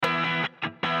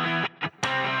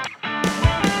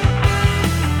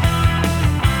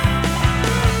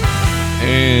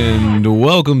And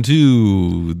welcome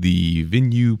to the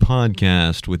Venue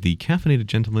Podcast with the caffeinated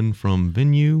gentleman from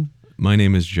Venue. My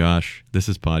name is Josh. This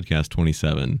is Podcast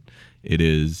 27. It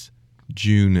is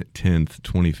June 10th,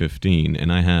 2015,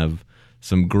 and I have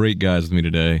some great guys with me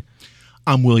today.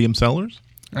 I'm William Sellers.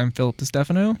 I'm Philip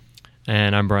DeStefano.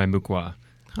 And I'm Brian Buqua.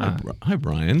 Hi,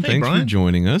 Brian. Hey, Thanks Brian. for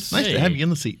joining us. Nice to have you in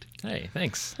the seat. Hey,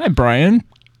 thanks. Hi, Brian.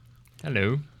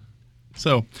 Hello.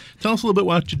 So, tell us a little bit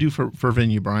what you do for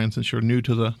Venue, Brian, since you're new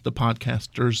to the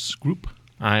podcasters group.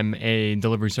 I'm a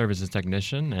delivery services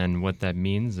technician, and what that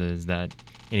means is that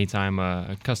anytime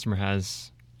a customer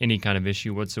has any kind of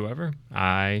issue whatsoever,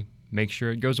 I make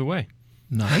sure it goes away.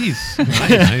 Nice.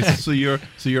 Nice. So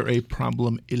you're a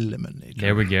problem eliminator.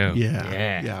 There we go.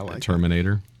 Yeah. I like that.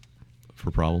 Terminator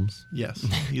for problems. Yes.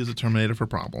 He is a Terminator for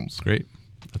problems. Great.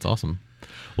 That's awesome.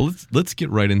 Well, let's get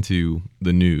right into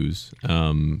the news.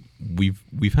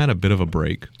 We've had a bit of a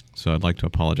break, so I'd like to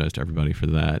apologize to everybody for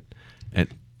that. And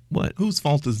what? Whose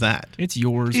fault is that? It's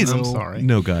yours. I'm Will. sorry.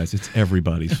 No, guys, it's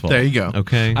everybody's fault. There you go.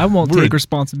 Okay, I won't We're take a-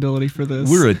 responsibility for this.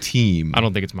 We're a team. I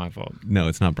don't think it's my fault. No,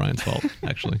 it's not Brian's fault,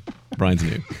 actually. Brian's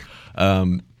new.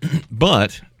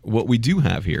 But what we do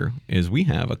have here is we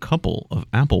have a couple of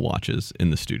Apple Watches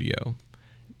in the studio.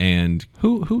 And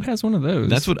Who has one of those?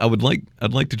 that's what I'd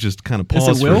like to just kind of Is it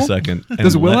pause for a Will? second. and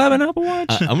Does Will let- have an Apple Watch?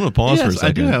 I'm going to pause for a Yes,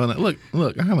 second. I do have an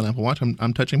look. I have an Apple Watch.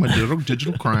 I'm touching my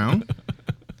digital crown.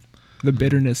 The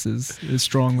bitterness is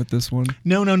strong with this one.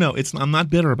 No. I'm not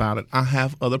bitter about it. I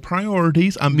have other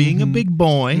priorities. I'm being a big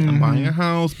boy. I'm buying a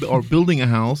house or building a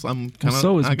house. I'm kind Well, of.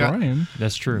 so is Brian.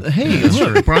 That's true. Hey,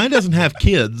 look, Brian doesn't have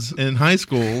kids in high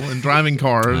school and driving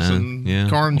cars and yeah,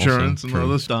 car also insurance and true.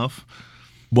 other stuff.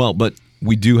 Well, but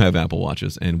we do have Apple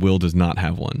Watches, and Will does not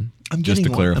have one. I'm just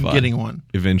getting to clarify. one. I'm getting one.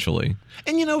 Eventually.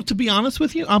 And to be honest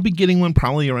with you, I'll be getting one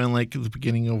probably around like the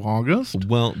beginning of August.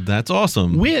 Well, that's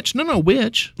awesome. Which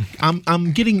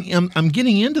I'm getting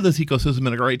into this ecosystem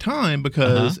at a great time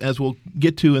because as we'll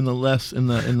get to in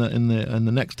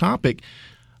the next topic,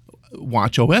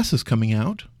 WatchOS is coming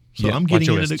out. So Yeah, I'm getting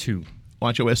WatchOS into 2.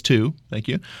 WatchOS 2, thank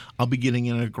you. I'll be getting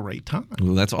in at a great time.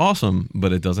 Well, that's awesome,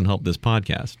 but it doesn't help this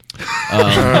podcast.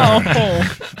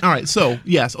 All right, so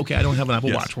yes, okay, I don't have an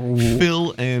Apple Watch.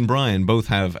 Phil and Brian both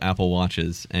have Apple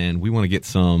Watches, and we want to get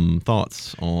some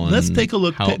thoughts on Let's take a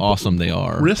look. how awesome they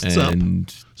are. Wrists up.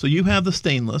 and So you have the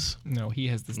stainless. No, he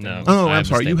has the No. stainless. Oh, I I'm have the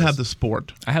sorry, you stainless. have the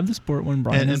sport. I have the sport one.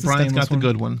 Brian And has the Brian's stainless got the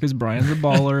good one. because Brian's a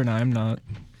baller and I'm not.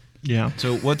 Yeah.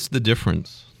 So what's the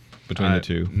difference between the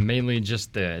two? Mainly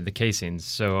just the casings.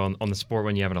 So on the sport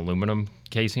one, you have an aluminum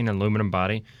casing, an aluminum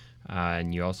body,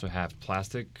 and you also have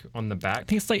plastic on the I back.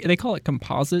 think it's like they call it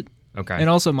composite. Okay. And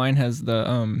also mine has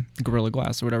the Gorilla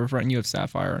Glass or whatever front, and you have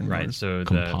sapphire and Right. yours. So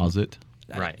Composite.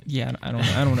 Right. Yeah, I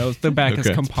don't know. The back is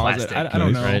Okay. composite. Plastic, I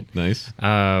don't Nice. know. Right. Nice.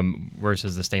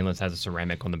 Versus the stainless has a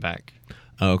ceramic on the back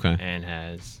Oh, okay. and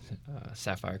has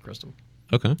sapphire crystal.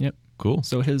 Okay. Yep. Cool.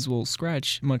 So his will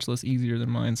scratch much less easier than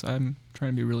mine. So I'm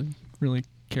trying to be really, really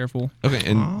careful. Okay.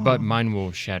 And But mine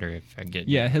will shatter if I get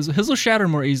Yeah, his will shatter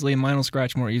more easily, and mine will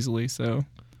scratch more easily. So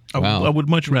Wow. I would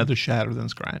much rather shatter than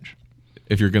scratch.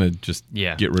 if you're gonna just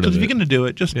Yeah. get rid Because of if it, you're going to do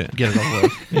it, just Yeah. get it over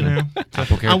with. You know?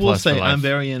 Apple Care I will Plus for say life. I'm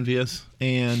very envious,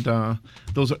 and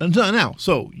those are now.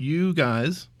 So you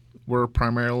guys were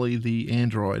primarily the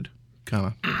Android kind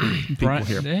of people Brian-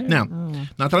 here. yeah. Now,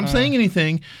 not that I'm saying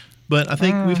anything, but I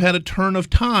think we've had a turn of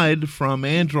tide from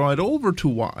Android over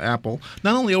to Apple.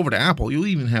 Not only over to Apple, you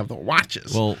even have the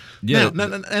watches. well, yeah. Now,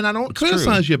 and I don't It's true.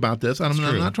 criticize you about this. I'm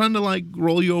true. not trying to like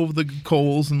roll you over the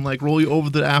coals and like roll you over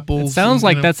the apples. it sounds and,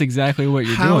 like you know, that's exactly what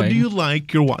you're how doing. do you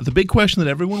like your watch? The big question that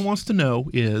everyone wants to know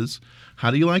is,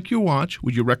 how do you like your watch?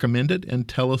 Would you recommend it? And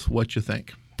tell us what you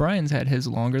think. Brian's had his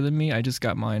longer than me. I just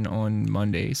got mine on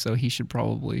Monday, so he should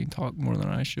probably talk more than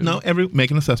I should. No, make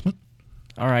an assessment.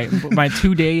 All right, my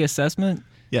 2-day assessment.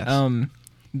 Yes.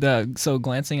 So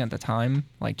glancing at the time,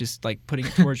 like just like putting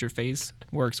it towards your face,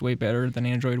 works way better than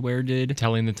Android Wear did.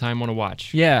 telling the time on a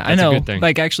watch. Yeah, That's I know. A good thing.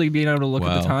 Like actually being able to look at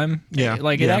Wow. the time. Yeah,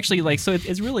 Like it yeah. actually like so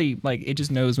it's really like it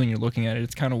just knows when you're looking at it.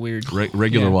 It's kind of weird.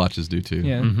 regular Yeah. watches do too.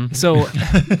 Yeah. Mhm. So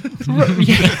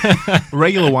yeah.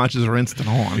 Regular watches are instant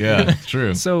on. Yeah. It's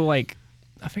true. So like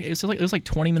I think it was like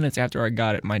 20 minutes after I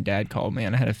got it, my dad called me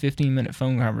and I had a 15-minute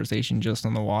phone conversation just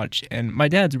on the watch. And my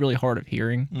dad's really hard of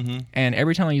hearing. Mm-hmm. And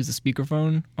every time I use the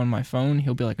speakerphone on my phone,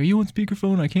 he'll be like, "Are you on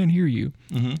speakerphone? I can't hear you."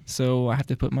 Mm-hmm. So I have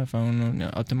to put my phone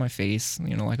up to my face,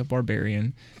 like a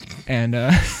barbarian. And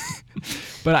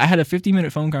But I had a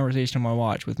 50-minute phone conversation on my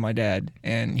watch with my dad,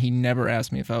 and he never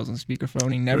asked me if I was on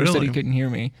speakerphone. He never said he Really? couldn't hear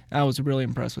me. I was really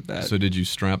impressed with that. So did you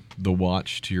strap the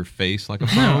watch to your face like a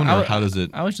phone, or how does it?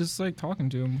 I was just like talking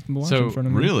to him with the watch So, in front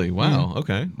of me. Really? Wow.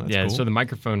 Okay. That's yeah, cool. so the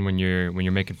microphone when you're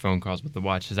making phone calls with the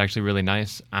watch is actually really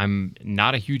nice. I'm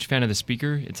not a huge fan of the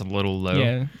speaker. It's a little low.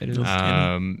 Yeah, it is.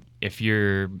 If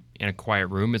you're in a quiet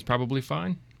room, it's probably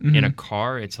fine. Mm-hmm. In a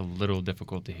car, it's a little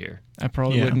difficult to hear. I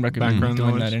probably Yeah, wouldn't recommend background doing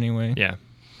noise. that anyway. Yeah.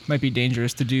 Might be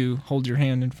dangerous to do. Hold your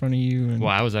hand in front of you. And, Well,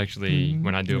 I was actually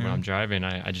when I do it when Yeah. I'm driving,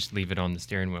 I just leave it on the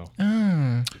steering wheel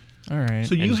all right.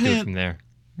 So and you just go had from there.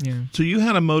 yeah,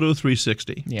 a Moto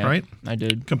 360, yeah, right? I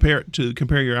did. Compare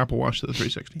your Apple Watch to the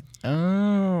 360.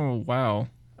 Oh wow.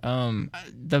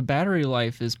 The battery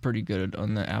life is pretty good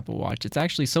on the Apple Watch. It's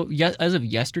actually as of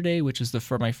yesterday, which is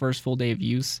for my first full day of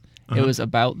use, it was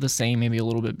about the same, maybe a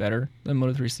little bit better than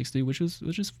Moto 360, which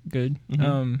is good.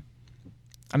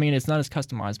 I mean, it's not as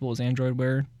customizable as Android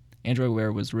Wear. Android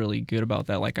Wear was really good about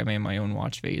that. Like I made my own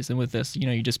watch face, and with this,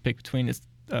 you just pick between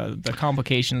the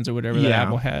complications or whatever that Yeah.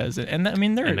 Apple has, and I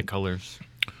mean they're And the colors.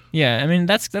 yeah. I mean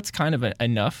that's kind of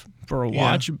enough for a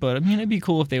watch, but I mean it'd be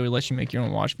cool if they would let you make your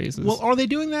own watch faces. Well, are they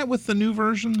doing that with the new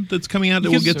version that's coming out that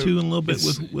we'll Because- get to in a little bit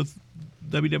it's- with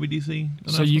WWDC?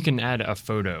 So you can add a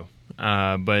photo,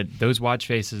 but those watch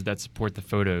faces that support the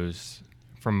photos,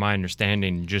 from my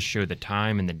understanding, just show the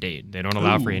time and the date. They don't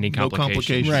allow for Ooh, any no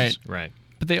complications. complications. Right.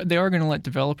 But they are going to let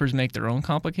developers make their own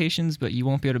complications, but you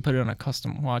won't be able to put it on a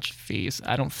custom watch face,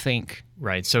 I don't think.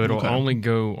 Right. So it'll Okay. only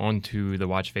go onto the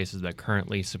watch faces that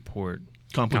currently support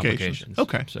Complications. complications.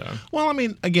 Okay. So Well, I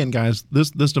mean, again, guys, this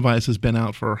device has been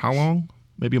out for how long?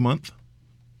 Maybe a month.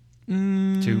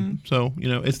 two. So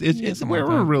it's something we're, like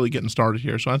we're that. really getting started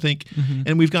here. So I think,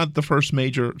 and we've got the first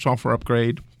major software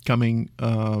upgrade coming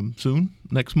soon,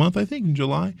 next month, I think in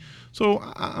July. So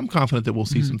I'm confident that we'll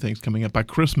see some things coming up by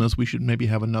Christmas. We should maybe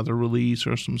have another release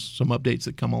or some updates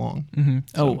that come along.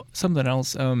 Oh, something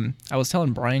else. I was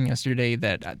telling Brian yesterday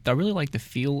that I really like the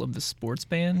feel of the sports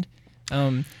band.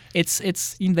 It's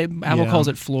Apple Yeah. calls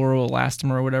it floral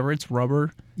elastomer or whatever. It's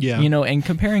rubber. Yeah. And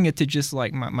comparing it to just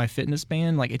like my fitness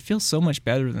band, like it feels so much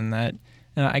better than that.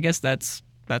 And I guess that's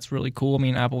really cool. I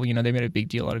mean, Apple, they made a big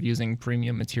deal out of using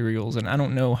premium materials, and I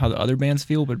don't know how the other bands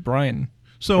feel, but Brian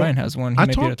has one. He I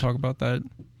might be able to talked- talk about that.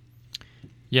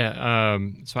 Yeah.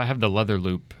 So I have the leather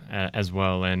loop as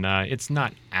well, and it's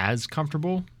not as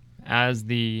comfortable as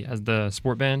the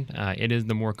sport band. It is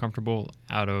the more comfortable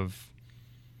out of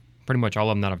pretty much all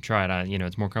of them that I've tried.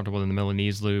 It's more comfortable than the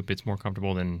Milanese loop. It's more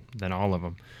comfortable than all of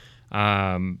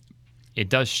them. It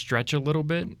does stretch a little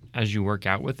bit as you work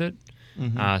out with it.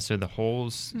 So the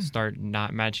holes start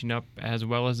not matching up as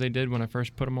well as they did when I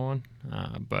first put them on.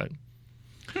 But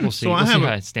we'll see. So I We'll see have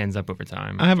how a- it stands up over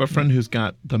time. I have a friend who's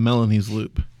got the Milanese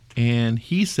loop, and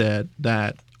he said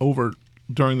that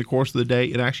during the course of the day,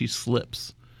 it actually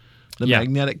slips. The Yeah.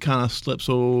 magnetic kind of slips.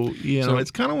 So So-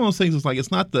 it's kind of one of those things. It's like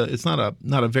it's not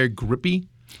a very grippy.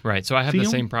 Right. So I have feel? the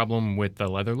same problem with the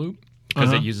leather loop because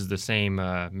Uh-huh. it uses the same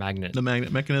magnet. The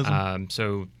magnet mechanism.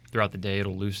 So throughout the day,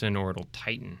 it'll loosen or it'll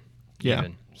tighten. Yeah.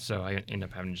 even. So I end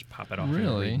up having to just pop it off.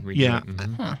 Really? And redo Yeah. it.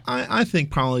 Mhm. I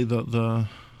think probably the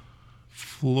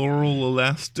floral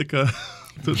elastica,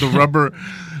 the rubber.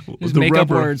 Just the make up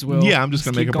rubber, words, Will. Yeah, I'm just Just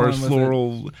going to make keep up words. going with it.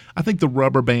 Floral. I think the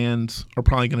rubber bands are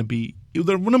probably going to be.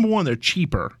 They're number one. They're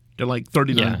cheaper. They're like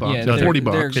 $39 Yeah. bucks, Yeah, or they're, 40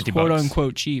 they're bucks. 50 quote bucks.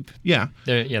 unquote cheap. Yeah.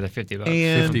 They're $50.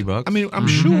 And 50 bucks? I mean, I'm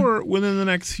sure within the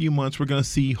next few months we're going to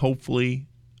see hopefully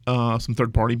some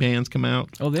third-party bands come out.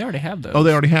 Oh, they already have those. Oh,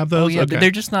 they already have Oh those. yeah, okay. but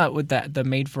they're just not with the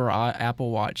made for Apple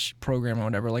Watch program or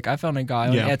whatever. Like I found a guy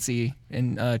on Yeah. Etsy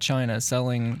in China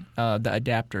selling the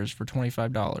adapters for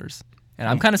 $25, and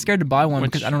I'm kind of scared to buy one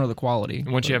Which- because I don't know the quality.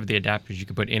 Once you have the adapters, you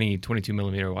can put any 22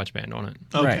 millimeter watch band on it.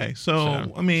 Okay, Right.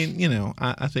 so I mean,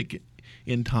 I think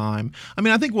in time. I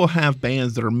mean, I think we'll have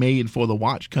bands that are made for the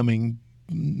watch coming.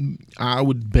 I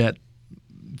would bet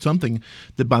something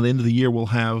that by the end of the year we'll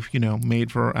have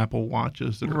made for Apple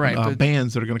watches that are Right, but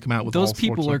bands that are going to come out with Those all sorts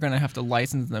people are of, going to have to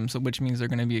license them, so which means they're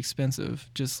going to be expensive,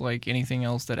 just like anything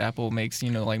else that Apple makes.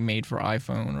 Like made for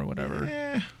iPhone or whatever.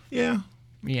 yeah.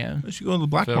 Yeah, They should go to the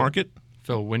black Phil. market.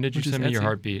 Phil, when did you Which is send me your Etsy.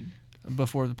 heartbeat?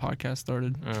 before the podcast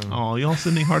started. Oh, y'all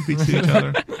sending heartbeats to each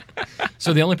other.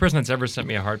 So the only person that's ever sent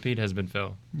me a heartbeat has been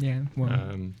Phil. Yeah. Well,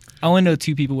 I only know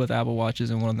 2 people with Apple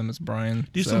Watches, and one of them is Brian.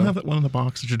 Do you still have that one in the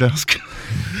box at your desk?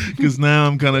 Because now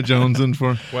I'm kind of jonesing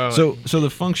for. Well, So the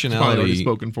Probably already functionality,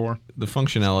 spoken for. the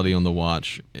functionality on the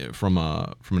watch from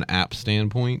an app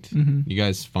standpoint, you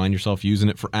guys find yourself using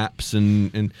it for apps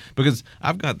and because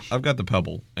I've got the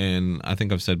Pebble, and I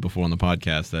think I've said before on the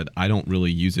podcast that I don't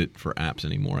really use it for apps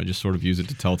anymore. I just sort of use it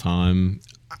to tell time,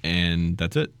 and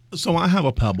that's it. So I have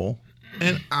a Pebble,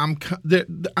 and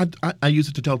I use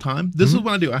it to tell time. This is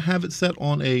what I do. I have it set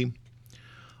on a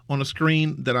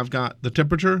screen that I've got the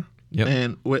temperature Yep.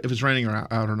 and if it's raining or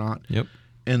out or not. Yep.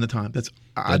 And the time.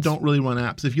 I don't really run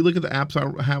apps. If you look at the apps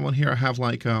I have on here, I have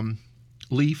like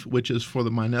Leaf, which is for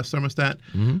my Nest thermostat,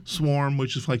 Swarm,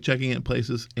 which is like checking in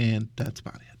places, and that's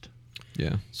about it.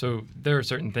 Yeah. So there are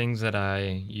certain things that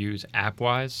I use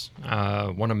app-wise.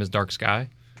 One of them is Dark Sky,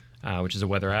 which is a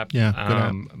weather app. Yeah, good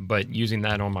app. But using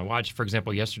that on my watch, for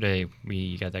example, yesterday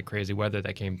we got that crazy weather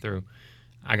that came through.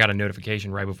 I got a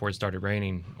notification right before it started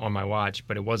raining on my watch,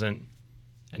 but it wasn't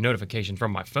a notification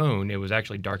from my phone. It was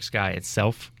actually Dark Sky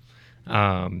itself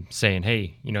saying,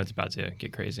 hey, it's about to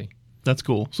get crazy. That's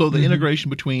cool. So the integration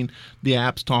between the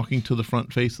apps talking to the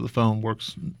front face of the phone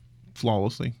works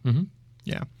flawlessly. Mm-hmm.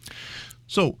 Yeah.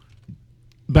 So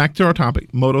back to our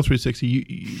topic, Moto 360.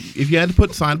 If you had to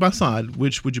put side by side,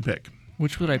 which would you pick?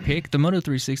 Which would I pick? The Moto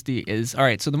 360 is all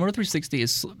right. So the Moto 360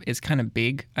 is kind of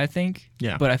big, I think.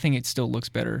 Yeah. But I think it still looks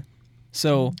better.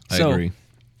 So I agree.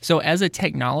 So as a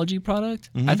technology product,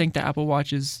 I think the Apple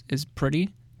Watch is pretty,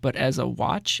 but as a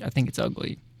watch, I think it's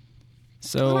ugly.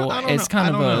 So I don't it's know.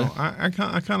 kind of I a. don't know.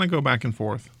 I kind of go back and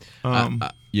forth.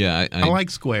 Yeah. I like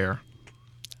square.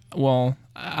 Well,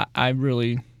 I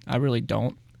really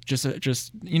don't. Just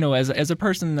as a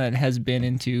person that has been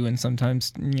into and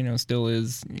sometimes still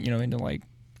is into like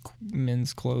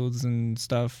men's clothes and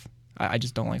stuff, I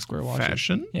just don't like square watches.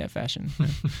 Fashion? Yeah, fashion.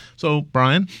 So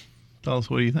Brian, tell us,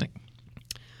 what do you think?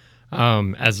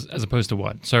 As opposed to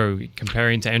what? So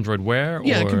comparing to Android Wear?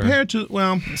 Yeah, or? compared to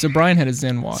So Brian had a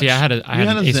Zen watch. See, I had an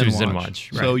Asus Zen watch.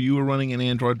 watch. Right. So you were running an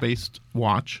Android-based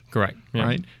watch, Correct. Yeah.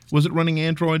 right? Was it running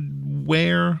Android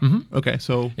Wear? Mm-hmm. Okay,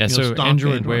 so Yeah, so stock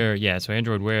Android Wear, so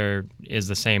Android Wear is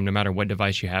the same no matter what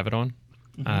device you have it on.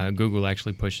 Google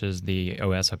actually pushes the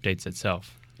OS updates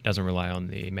itself. It doesn't rely on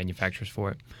the manufacturers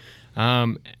for it.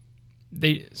 I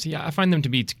find them to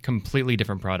be completely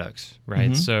different products,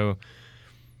 right? So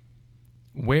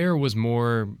Wear was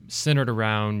more centered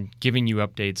around giving you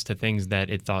updates to things that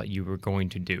it thought you were going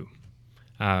to do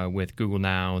with Google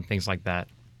Now and things like that.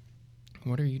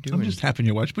 What are you doing? I'm just tapping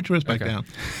your watch. Put your wrist back Okay. down.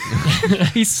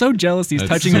 He's so jealous. He's That's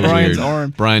touching so Brian's weird.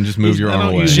 arm. Brian, just move your I arm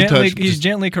don't away. usually touch- He's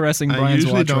gently caressing I Brian's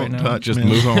usually watch don't right now. touch Just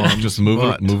men's move arms, Just move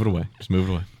but- it. Move it away. Just move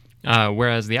it away.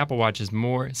 Whereas the Apple Watch is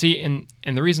more... See, and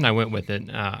the reason I went with it,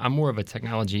 I'm more of a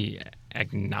technology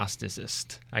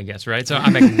agnosticist, I guess, right? So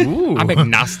I'm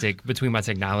agnostic between my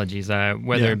technologies, whether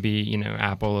Yeah. it be,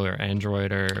 Apple or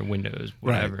Android or Windows,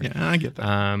 whatever. Right. Yeah, I get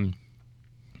that.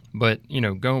 But,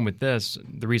 going with this,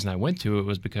 the reason I went to it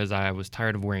was because I was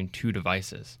tired of wearing 2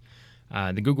 devices.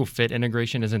 The Google Fit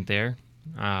integration isn't there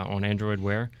on Android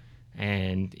Wear.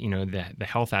 And, the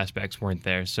health aspects weren't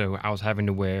there. So I was having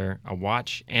to wear a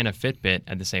watch and a Fitbit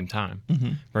at the same time.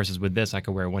 Versus with this, I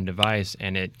could wear one device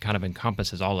and it kind of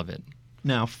encompasses all of it.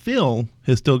 Now, Phil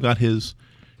has still got his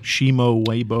Shimo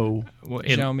Weibo. Well,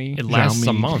 Xiaomi. it lasts a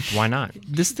Xiaomi. month. Why not?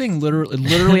 This thing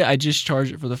literally, I just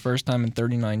charged it for the first time in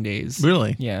 39 days.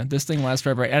 Really? Yeah, this thing lasts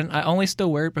forever, and I only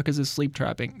still wear it because it's sleep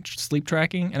tracking,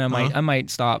 and I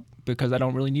might stop because I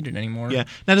don't really need it anymore. Yeah.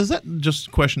 Now, does that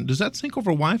sync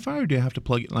over Wi-Fi, or do you have to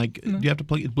plug it? Do you have to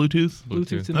plug it Bluetooth?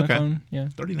 Bluetooth in my Okay. phone. Yeah.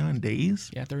 39 days.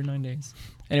 Yeah, 39 days.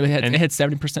 Anyway, it had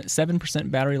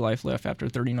 7% battery life left after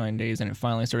 39 days, and it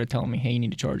finally started telling me, "Hey, you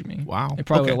need to charge me." Wow. It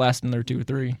probably Okay. would last another 2 or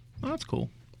 3. Oh, that's cool.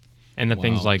 And the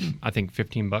thing's Wow. like, I think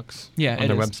 $15 Yeah, on it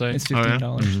their is. website. It's Oh, yeah?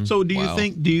 $15. So, do you Wow.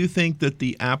 think that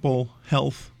the Apple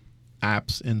Health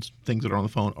apps and things that are on the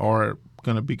phone are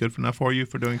going to be good enough for you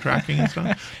for doing tracking and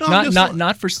stuff? No, I'm just-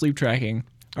 Not for sleep tracking.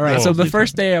 All right. Oh, So the sleep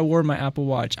first day I wore my Apple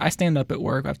Watch, I stand up at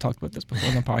work. I've talked about this before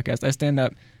on the podcast. I stand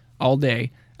up all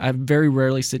day. I very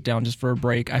rarely sit down just for a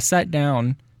break. I sat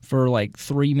down for like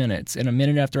 3 minutes, and a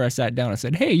minute after I sat down, I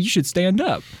said, "Hey, you should stand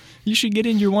up. You should get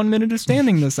in your 1 minute of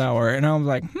standing this hour." And I was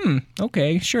like,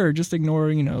 okay, sure. Just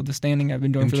ignore, the standing I've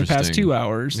been doing for the past Interesting. 2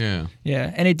 hours. Yeah.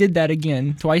 Yeah. And it did that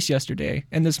again twice yesterday.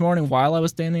 And this morning, while I was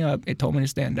standing up, it told me to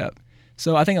stand up.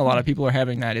 So I think a lot of people are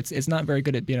having that. It's not very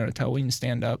good at being able to tell when you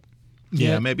stand up.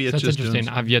 yeah, maybe it's That's just interesting.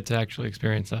 doing- I've yet to actually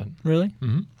experience that. Really?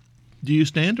 Do you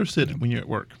stand or sit when you're at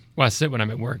work? Well, I sit when I'm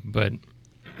at work, but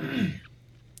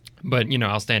But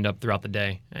I'll stand up throughout the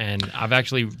day, and I've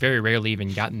actually very rarely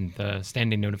even gotten the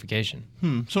standing notification.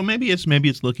 So maybe it's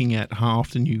looking at how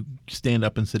often you stand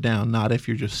up and sit down, not if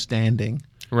you're just standing.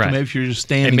 Right. So maybe if you're just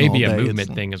standing, It may be all a day, movement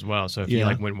it's- thing as well. So if you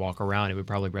went walk around, it would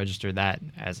probably register that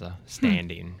as a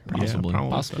standing. Possibly.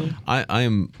 probably. Possibly.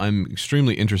 I'm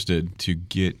extremely interested to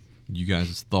get you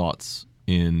guys' thoughts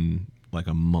in like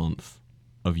a month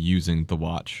of using the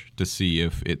watch to see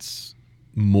if it's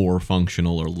more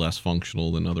functional or less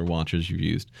functional than other watches you've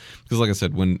used. Because like I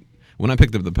said, when I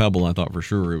picked up the Pebble, I thought for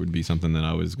sure it would be something that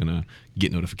I was going to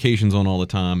get notifications on all the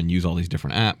time and use all these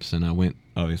different apps. And I went,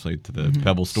 obviously, to the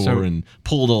Pebble store and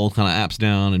pulled all kind of apps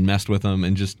down and messed with them.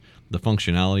 And just the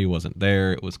functionality wasn't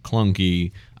there. It was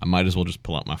clunky. I might as well just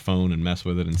pull out my phone and mess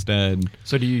with it instead.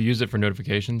 So do you use it for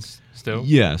notifications still?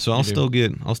 Yeah, so I'll You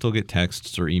do? still get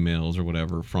texts or emails or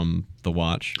whatever from the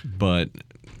watch. But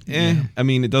I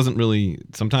mean, it doesn't really.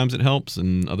 Sometimes it helps,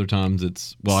 and other times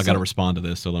it's I got to respond to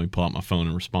this, so let me pull out my phone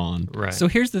and respond. Right. So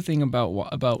here's the thing about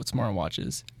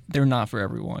smartwatches. They're not for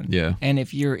everyone. Yeah. And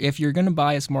if you're going to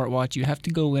buy a smartwatch, you have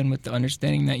to go in with the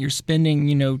understanding that you're spending,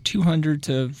 $200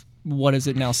 to what is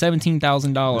it now,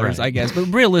 $17,000, Right. I guess. But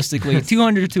realistically,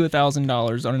 $200 to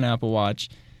 $1,000 on an Apple Watch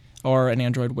or an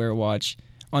Android Wear watch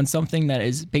on something that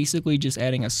is basically just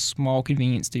adding a small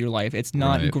convenience to your life. It's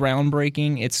not Right.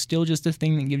 groundbreaking. It's still just a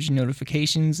thing that gives you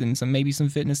notifications and maybe some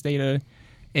fitness data.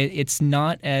 It's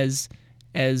not as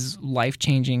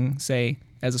life-changing, say,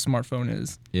 as a smartphone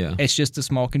is. Yeah. It's just a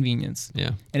small convenience.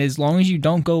 Yeah. And as long as you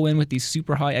don't go in with these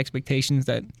super high expectations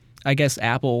that I guess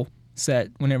Apple set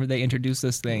whenever they introduced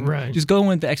this thing, Right. just go in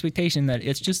with the expectation that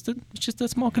it's just a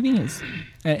small convenience.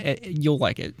 You'll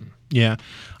like it. Yeah,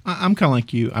 I'm kind of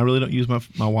like you. I really don't use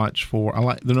my watch for. I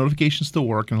like the notifications still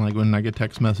work, and like when I get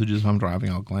text messages, if I'm driving,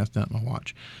 I'll glance down at my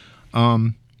watch.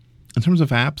 In terms of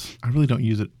apps, I really don't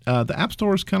use it. The App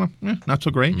Store is kind of not so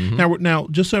great. Now,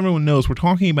 just so everyone knows, we're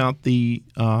talking about the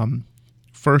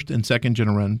first and second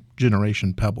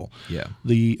generation Pebble. Yeah.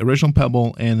 The original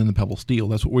Pebble and then the Pebble Steel.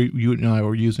 That's what you and I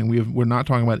were using. We're not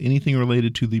talking about anything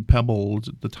related to the Pebble.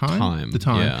 The time.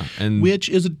 Yeah. And which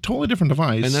is a totally different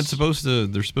device. they're supposed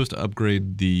to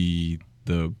upgrade the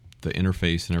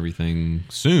interface and everything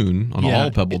soon on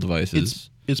all Pebble devices.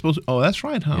 It's supposed to. Oh, that's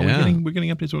right, huh? Yeah. We're getting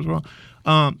updates as well.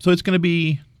 So it's going to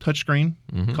be touchscreen,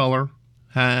 color.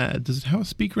 Does it have a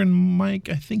speaker and mic?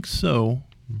 I think so.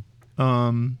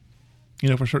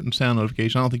 For certain sound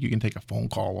notification. I don't think you can take a phone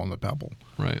call on the Pebble.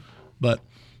 Right. But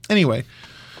anyway,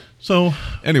 Phil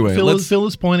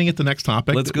is pointing at the next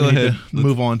topic. Let's that go we need ahead. to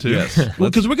move on to. Yes.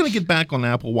 Because we're going to get back on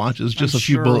Apple Watches just I'm a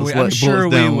few sure bullets, I'm sure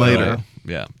bullets we down will. later.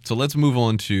 Yeah. So let's move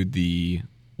on to the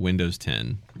Windows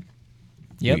 10.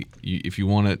 Yep. If you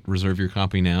want to reserve your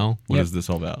copy now, what Yep. is this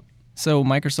all about? So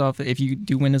Microsoft, if you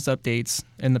do Windows updates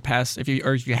in the past, if you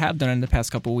have done it in the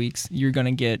past couple of weeks, you're going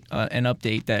to get an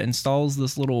update that installs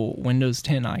this little Windows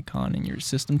 10 icon in your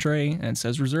system tray and it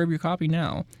says reserve your copy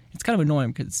now. It's kind of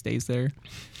annoying because it stays there,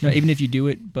 even if you do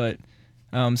it. But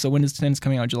so Windows 10 is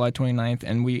coming out July 29th,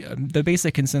 and the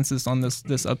basic consensus on this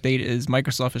update is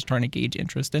Microsoft is trying to gauge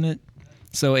interest in it.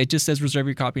 So it just says reserve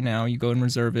your copy now. You go and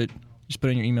reserve it. Just put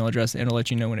in your email address, and it'll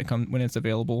let you know when it's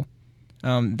available.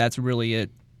 That's really it.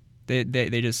 They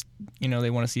just they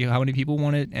want to see how many people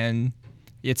want it, and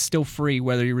it's still free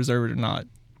whether you reserve it or not.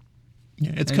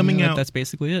 Yeah, it's coming out. That's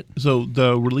basically it. So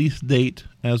the release date,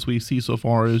 as we see so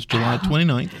far, is July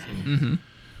 29th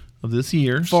of this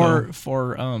year. For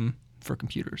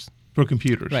computers. For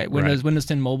computers, Right. Windows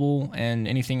 10 Mobile and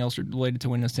anything else related to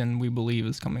Windows 10, we believe,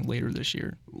 is coming later this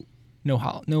year. No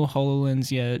HoloLens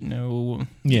yet. No.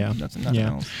 Nothing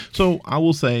else. So I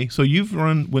will say, so you've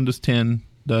run Windows 10,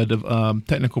 the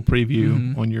technical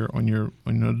preview on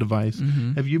your device.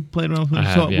 Have you played around with it? I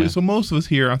have, yeah. So most of us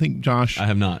here, I think Josh I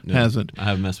have not. No. hasn't. I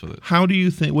haven't messed with it.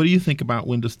 What do you think about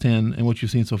Windows 10 and what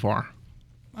you've seen so far?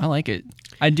 I like it.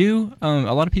 I do. A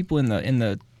lot of people in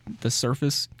the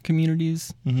Surface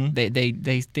communities,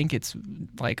 they think it's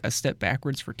like a step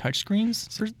backwards for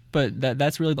touchscreens, but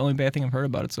that's really the only bad thing I've heard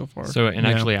about it so far. So,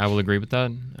 actually, I will agree with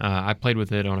that. I played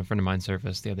with it on a friend of mine's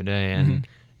Surface the other day,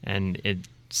 and it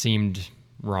seemed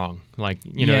wrong. Like,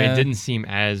 it didn't seem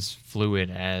as fluid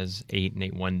as 8 and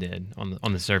 8.1 did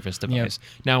on the Surface device.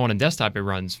 Now, on a desktop, it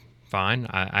runs fine.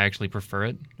 I actually prefer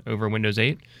it over Windows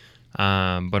 8.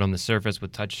 But on the Surface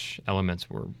with touch elements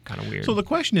were kind of weird. So the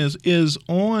question is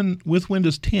with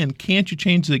Windows 10, can't you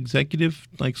change the executive,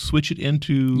 like switch it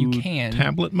into You can.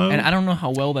 tablet mode? And I don't know how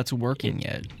well that's working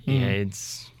yet. Yeah,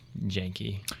 it's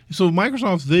janky. So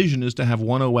Microsoft's vision is to have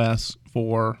one OS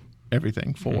for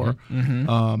everything, for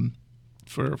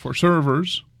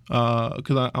servers.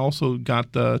 Because I also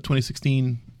got the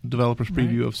 2016 developer's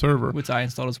preview of Server. Which I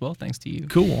installed as well, thanks to you.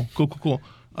 Cool.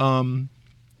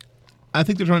 I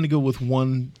think they're trying to go with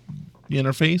one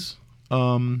interface.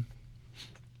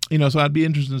 So I'd be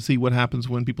interested to see what happens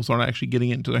when people start actually getting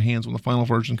it into their hands when the final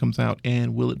version comes out,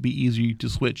 and will it be easy to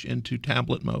switch into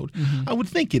tablet mode? Mm-hmm. I would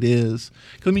think it is.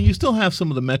 Because, you still have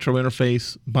some of the Metro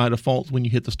interface by default when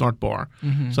you hit the start bar.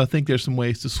 Mm-hmm. So I think there's some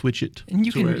ways to switch it And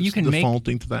you to where can it's make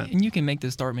defaulting to that. And you can make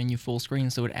the start menu full screen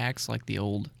so it acts like the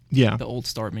old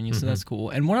start menu. So that's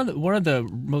cool. And one of the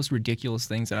most ridiculous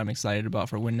things that I'm excited about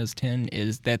for Windows 10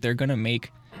 is that they're going to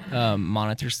make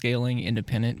monitor scaling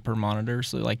independent per monitor.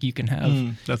 So like you can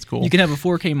have that's cool. You can have a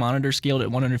 4K monitor scaled at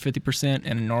 150%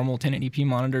 and a normal 1080p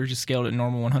monitor just scaled at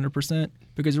normal 100%.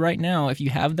 Because right now, if you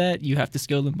have that, you have to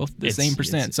scale them both at the same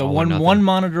percent. So one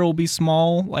monitor will be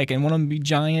small, and one of them will be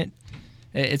giant.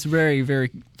 It's very, very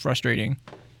frustrating.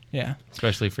 Yeah.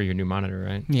 Especially for your new monitor,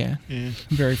 right? Yeah.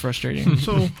 Very frustrating.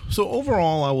 So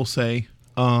overall, I will say,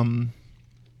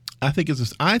 I think it's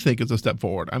a step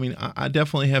forward. I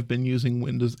definitely have been using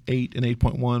Windows 8 and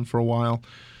 8.1 for a while.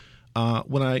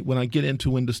 When I get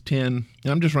into Windows 10, and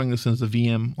I'm just running this as a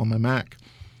VM on my Mac,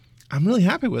 I'm really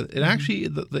happy with it. It actually,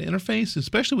 the interface,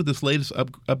 especially with this latest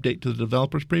update to the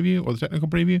developer's preview or the technical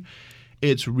preview,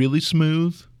 it's really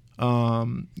smooth.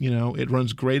 It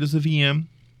runs great as a VM.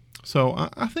 So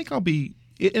I think I'll be,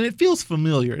 and it feels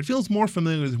familiar. It feels more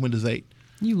familiar with Windows 8.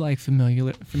 You like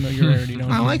familiarity, don't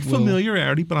you? I like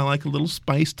familiarity, but I like a little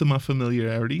spice to my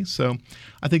familiarity. So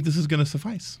I think this is going to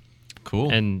suffice.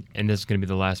 Cool. And this is going to be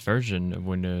the last version of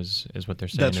Windows, is what they're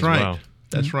saying. That's as right. well.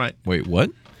 That's right. Wait,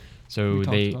 what? So We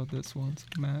they talked about this once,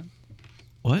 Matt.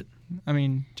 What? I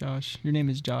mean, Josh. Your name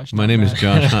is Josh. My not name is Matt.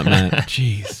 Josh, not Matt.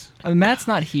 Jeez. Matt's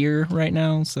not here right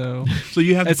now, so So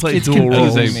you have to play it's dual confusing.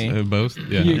 roles. Confusing me. Both?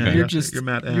 Yeah. You- okay. you're just You're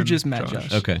Matt you're and just Matt Josh.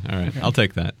 Josh. Okay, all right. I'll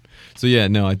take that. So yeah,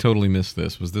 no, I totally missed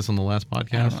this. Was this on the last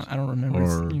podcast? I don't remember.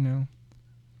 Or-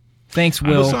 Thanks,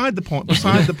 Will. Beside the point.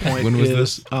 When was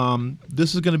is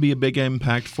this is going to be a big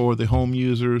impact for the home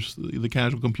users, the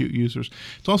casual compute users.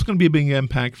 It's also going to be a big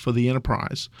impact for the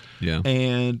enterprise. Yeah.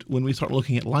 And when we start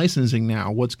looking at licensing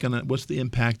now, what's the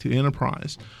impact to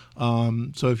enterprise?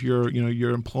 So if your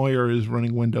employer is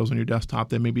running Windows on your desktop,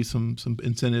 there may be some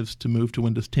incentives to move to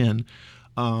Windows 10.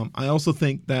 I also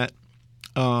think that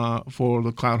for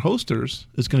the cloud hosters,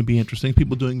 it's going to be interesting.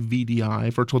 People doing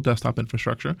VDI, virtual desktop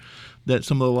infrastructure, that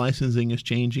some of the licensing is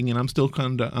changing, and I'm still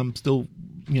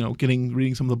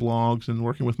reading some of the blogs and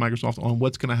working with Microsoft on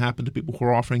what's going to happen to people who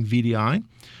are offering VDI.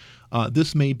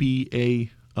 This may be a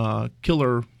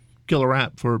killer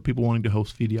app for people wanting to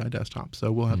host VDI desktops.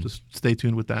 So we'll have to stay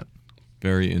tuned with that.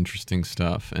 Very interesting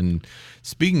stuff. And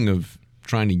speaking of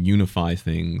trying to unify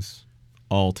things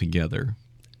all together,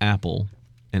 Apple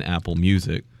and Apple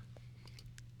Music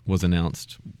was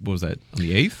announced. What was that, on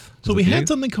the 8th? So we had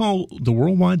something called the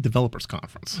Worldwide Developers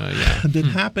Conference yeah. that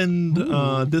happened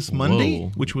this Monday,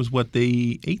 Whoa. which was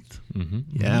the 8th? Mm-hmm.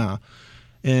 Yeah.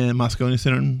 In Moscone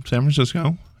Center in San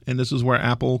Francisco. And this is where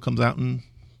Apple comes out and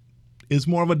is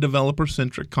more of a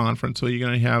developer-centric conference. So you're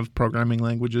going to have programming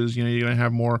languages. You're going to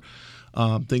have more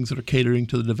things that are catering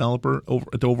to the developer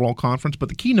at the overall conference. But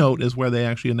the keynote is where they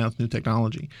actually announce new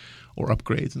technology or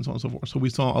upgrades and so on and so forth. So we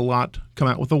saw a lot come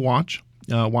out with the Watch.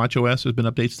 Watch OS, there's been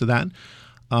updates to that.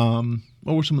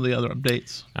 What were some of the other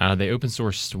updates? they open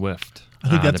source Swift. I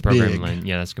think that's the programming big. line.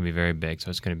 Yeah, that's going to be very big. So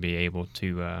it's going to be able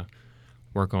to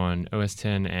work on OS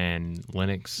 10 and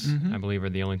Linux, I believe, are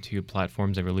the only two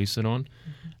platforms they release it on,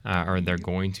 or they're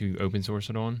going to open source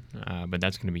it on. But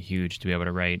that's going to be huge to be able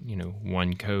to write,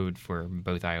 one code for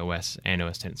both iOS and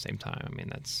OS 10 at the same time. I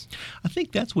mean, I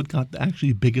think that's what got the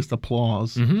actually biggest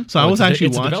applause. Mhm. So I was actually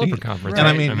it's a watching developer it. conference,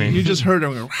 And right? I mean, you just heard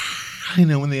them go,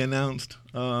 when they announced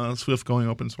Swift going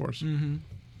open source.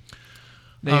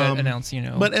 They announced,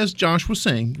 But as Josh was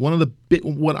saying, one of the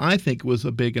what I think was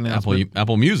a big announcement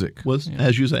Apple Music. was,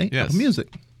 as you say, Yes. Apple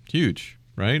Music. Huge,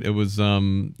 right? It was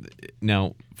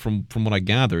now from what I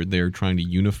gathered, they're trying to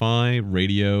unify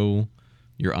radio,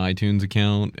 your iTunes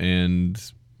account, and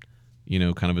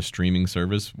kind of a streaming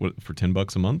service for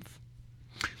 $10 a month.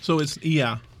 So it's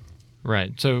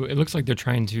Right. So it looks like they're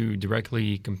trying to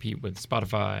directly compete with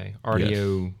Spotify,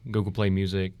 RDO, Google Play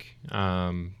Music,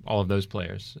 all of those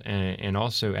players, and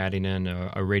also adding in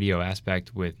a radio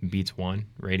aspect with Beats One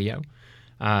Radio.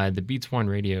 The Beats One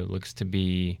Radio looks to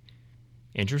be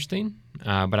interesting,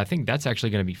 but I think that's actually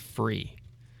going to be free.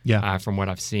 Yeah. From what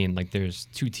I've seen, like there's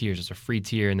two tiers. There's a free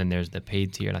tier, and then there's the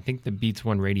paid tier. And I think the Beats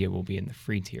One Radio will be in the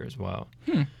free tier as well.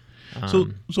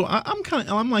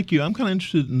 I'm like you. I'm kind of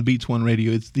interested in the Beats One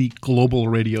radio. It's the global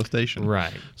radio station.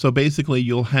 Right. So basically,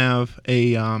 you'll have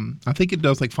a. I think it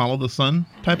does like follow the sun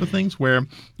type of things, where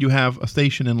you have a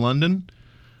station in London,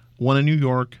 one in New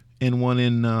York, and one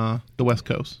in the West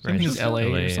Coast. I think it's LA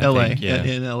or something. LA, yeah.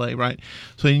 in LA, right?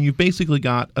 So you've basically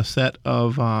got a set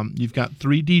of, you've got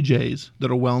 3 DJs that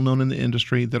are well known in the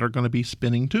industry that are going to be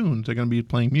spinning tunes. They're going to be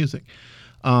playing music.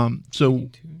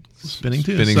 Spinning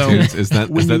tunes. Spinning So tunes. Is that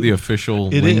when the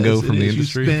official it lingo is, from it the is.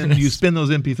 industry? You spin those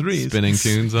MP3s. Spinning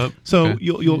tunes up. So Okay.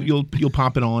 you'll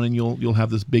pop it on, and you'll have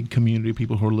this big community of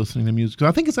people who are listening to music. So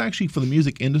I think it's actually, for the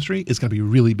music industry, it's going to be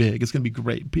really big. It's going to be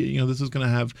great. This is going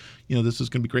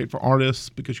to be great for artists,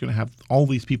 because you're going to have all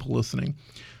these people listening.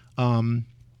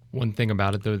 One thing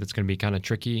about it, though, that's going to be kind of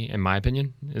tricky, in my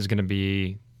opinion, is going to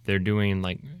be they're doing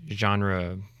like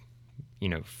genre,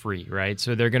 free, right?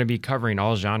 So they're going to be covering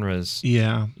all genres,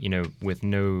 Yeah. with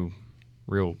no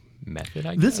real method,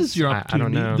 I guess. This is your I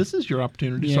opportunity. don't know. This is your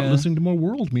opportunity to start Yeah. listening to more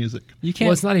world music. You can't.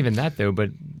 Well, it's not even that, though,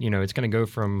 but, it's going to go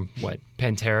from,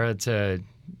 Pantera to,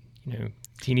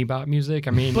 teeny bop music.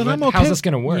 I mean, But I'm okay- how's this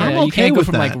going to work? Yeah, I'm you okay can't go with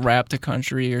from like that. rap to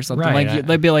country or something. Right, Like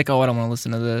they'd be like, "Oh, I don't want to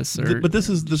listen to this." Or But this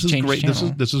is change great.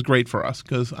 channel. This is great for us,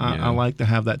 because Yeah. I like to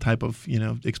have that type of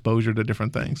exposure to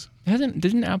different things.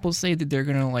 didn't Apple say that they're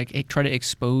gonna like try to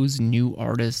expose new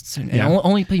artists and Yeah.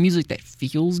 only play music that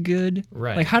feels good?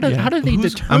 Right. Like how do they I'm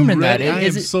determine ready. that? I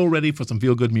Is am it so ready for some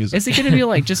feel good music. is it gonna be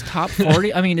like just top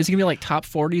 40? I mean, is it gonna be like top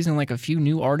 40s and like a few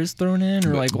new artists thrown in,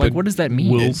 or like what does that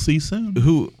mean? We'll see soon.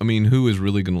 Who is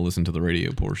really going to listen to the radio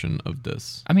portion of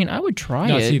this? I mean, I would try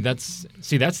No, it. that's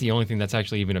the only thing that's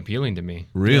actually even appealing to me.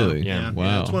 Really? Yeah.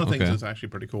 Wow. It's one of the things okay. that's actually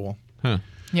pretty cool. Huh.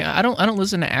 Yeah, I don't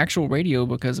listen to actual radio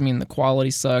because I mean the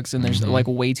quality sucks and there's like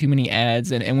way too many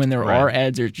ads and when there are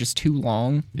ads they're just too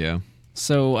long. Yeah.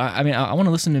 So I mean I want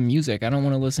to listen to music. I don't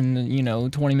want to listen to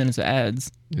 20 minutes of ads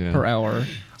Yeah. per hour.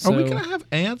 So Are we gonna have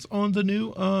ads on the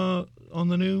new?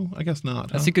 I guess not.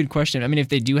 that's huh? a good question. I mean if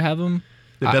they do have them,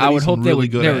 They better I be would some hope they really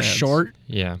would. good They were ads. short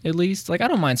Yeah. at least. Like I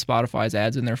don't mind Spotify's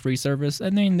ads in their free service. I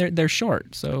mean they're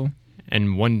short. So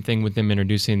And one thing with them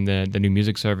introducing the new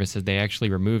music service is they actually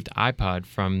removed iPod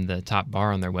from the top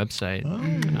bar on their website.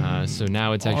 So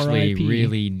now it's actually R.I.P.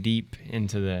 really deep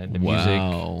into the music.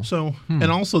 Wow. So,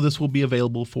 and also this will be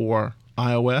available for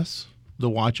iOS, the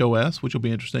Watch OS, which will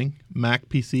be interesting, Mac,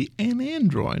 PC, and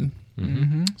Android.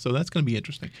 Mm-hmm. So that's going to be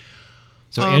interesting.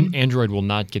 So Android will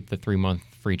not get the 3-month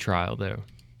free trial, though.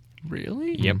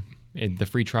 really? Yep. The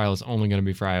free trial is only going to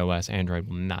be for iOS. Android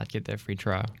will not get that free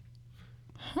trial.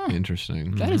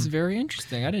 Interesting. That is very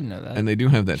interesting. I didn't know that. And they do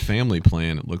have that family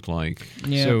plan, it looked like.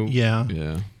 yeah. So Yeah.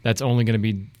 Yeah. that's only going to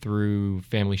be through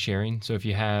family sharing. So if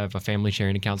you have a family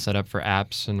sharing account set up for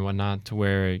apps and whatnot, to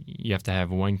where you have to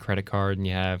have one credit card and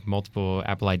you have multiple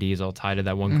Apple IDs all tied to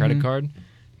that one credit card,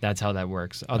 that's how that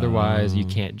works. Otherwise, you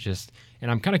can't just. And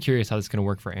I'm kind of curious how this is going to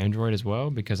work for Android as well,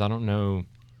 because I don't know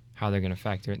how they're going to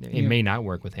factor it. It may not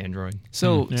work with Android.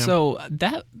 So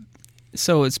Yeah.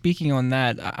 so speaking on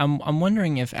that, I'm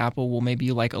wondering if Apple will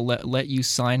maybe like let you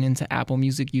sign into Apple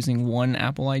Music using one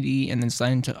Apple ID and then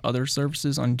sign into other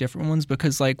services on different ones,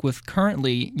 because like with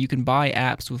currently you can buy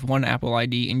apps with one Apple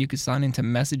ID and you can sign into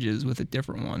Messages with a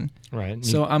different one. Right.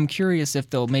 So I'm curious if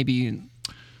they'll maybe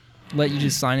let you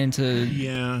just sign into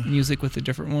Yeah. Music with a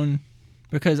different one,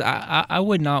 because I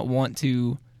would not want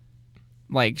to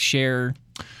like share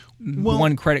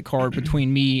one credit card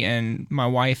between me and my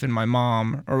wife and my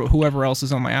mom or whoever else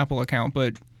is on my Apple account,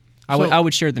 but I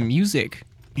would share the music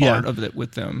part of it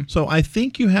with them. So I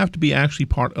think you have to be actually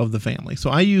part of the family.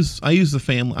 So I use the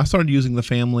family. I started using the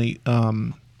family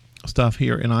stuff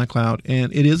here in iCloud,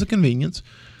 and it is a convenience.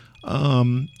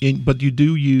 But you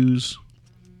do use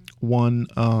one.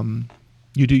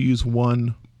 You do use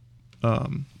one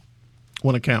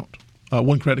account,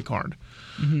 one credit card.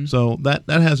 So that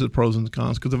has its pros and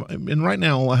cons. And right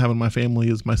now, all I have in my family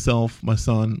is myself, my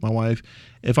son, my wife.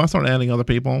 If I start adding other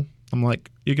people, I'm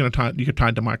like, you're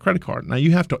tied to my credit card. Now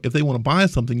you have to, if they want to buy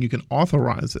something, you can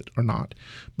authorize it or not,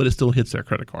 but it still hits their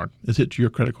credit card. It hits your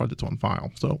credit card that's on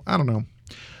file. So I don't know.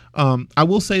 I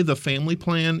will say the family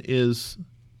plan is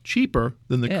cheaper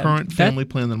than the current family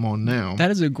plan that I'm on now.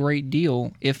 That is a great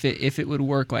deal if it would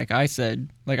work. Like I said,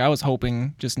 like I was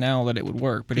hoping just now that it would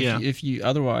work, but if you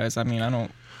otherwise, I mean, I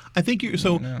don't. I think you're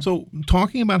so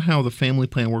talking about how the family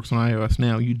plan works on iOS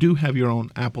now. You do have your own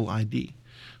Apple ID,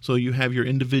 so you have your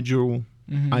individual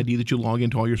ID that you log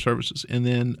into all your services, and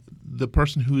then the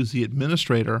person who is the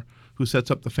administrator who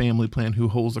sets up the family plan, who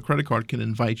holds the credit card, can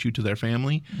invite you to their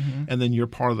family, and then you're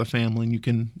part of the family, and you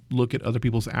can look at other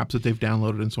people's apps that they've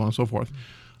downloaded and so on and so forth.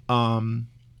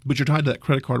 but you're tied to that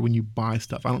credit card when you buy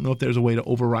stuff. I don't know if there's a way to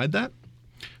override that.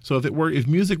 So if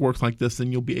music works like this,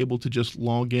 then you'll be able to just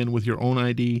log in with your own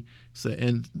ID,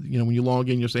 and when you log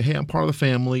in, you'll say, "Hey, I'm part of the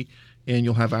family," and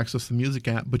you'll have access to the music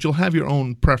app. But you'll have your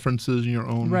own preferences and your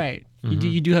own right.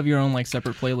 You do have your own like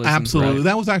separate playlists. Absolutely, right?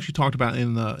 that was actually talked about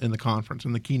in the conference,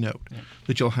 in the keynote,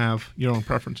 that you'll have your own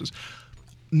preferences.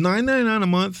 $9.99 a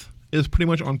month is pretty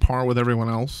much on par with everyone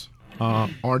else.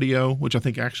 Rdio, which I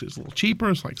think actually is a little cheaper,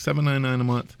 it's like $7.99 a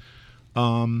month.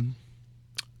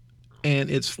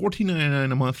 And it's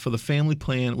 $14.99 a month for the family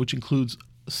plan, which includes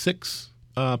 6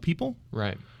 people.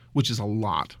 Right. Which is a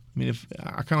lot. I mean, if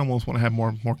I kind of almost want to have more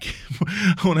I want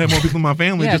to have more people in my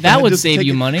family. Yeah, just that would just save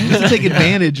you money. Just to take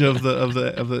advantage of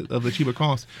the cheaper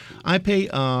cost. I pay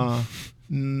I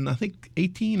think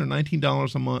 $18 or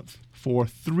 $19 a month for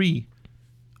 3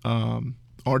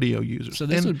 RDO users. So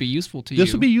this would be useful to you.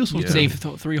 This would be useful. You'd to save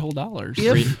me. $3 whole dollars.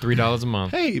 $3 a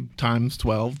month. Hey, times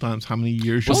 12 times how many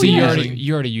years Well, you're see, using.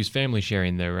 you already use family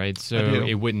sharing though, right? So I do.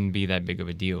 it wouldn't be that big of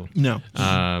a deal. No.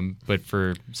 But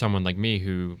for someone like me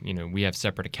who, we have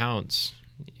separate accounts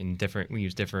we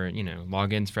use different,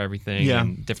 logins for everything Yeah.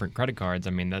 and different credit cards.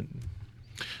 I mean,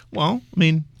 Well, I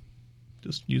mean,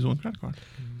 just use one credit card.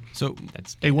 So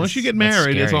Hey, once you get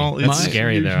married, it's all. That's it's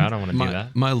scary though. I don't want to do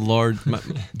that.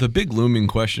 the big looming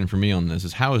question for me on this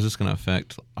is, how is this going to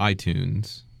affect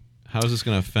iTunes? How is this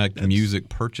going to affect music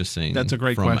purchasing? That's a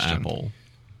great from question. Apple.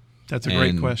 That's a great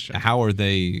And question. How are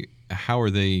they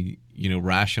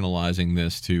rationalizing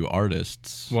this to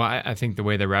artists? Well, I think the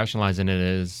way they're rationalizing it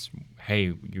is,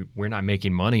 hey, we're not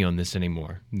making money on this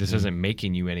anymore. This isn't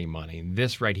making you any money.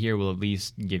 This right here will at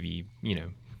least give you,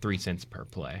 3 cents per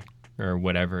play or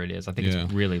whatever it is. I think it's a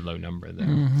really low number there.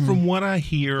 From what I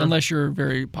hear, Unless you're a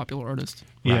very popular artist.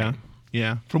 yeah, Right.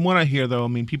 yeah. From what I hear, though, I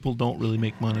mean, people don't really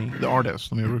make money. The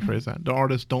artists, let me rephrase that. The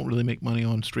artists don't really make money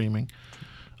on streaming,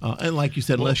 and like you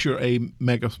said, unless you're a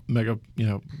mega,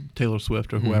 Taylor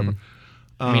Swift or whoever.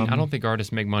 I mean, I don't think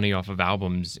artists make money off of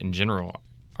albums in general.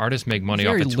 Artists make money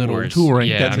off Very of little. tours. Touring,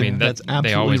 Yeah, that's they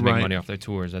absolutely always make right. money off their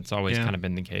tours. That's always Yeah. kind of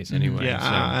been the case anyway. Yeah, So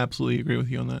I absolutely agree with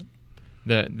you on that.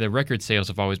 the record sales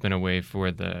have always been a way for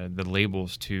the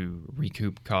labels to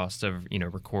recoup costs of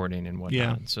recording and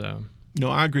whatnot. Yeah. So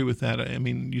No, I agree with that. I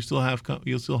mean, you'll still have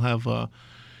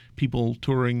people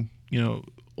touring,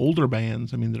 older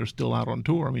bands. I mean, that are still out on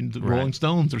tour. I mean, the Right. Rolling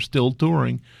Stones are still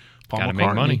touring. Paul Gotta McCartney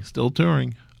make money. still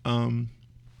touring.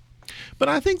 But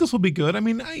I think this will be good. I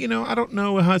mean, I don't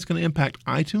know how it's going to impact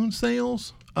iTunes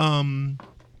sales. I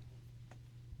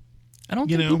don't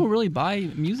You think know? people really buy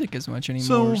music as much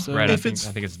anymore. So right, I if think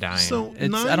it's dying. So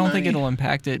I don't think 9.90 it'll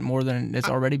impact it more than it's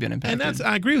already been impacted. And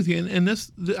I agree with you. And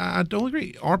I don't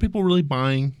agree. Are people really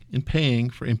buying and paying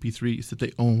for MP3s that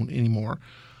they own anymore?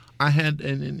 I had,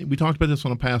 and we talked about this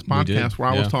on a past We did, podcast where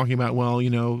I was yeah. talking about,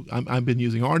 I've been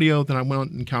using Rdio. Then I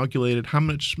went and calculated how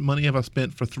much money have I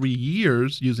spent for 3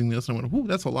 years using this. And I went, whoo,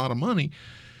 that's a lot of money.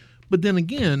 But then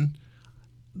again,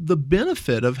 the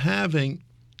benefit of having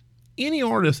any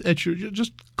artist at your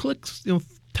just clicks,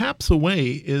 taps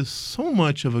away is so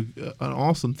much of an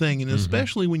awesome thing, and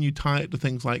especially when you tie it to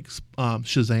things like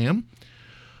Shazam,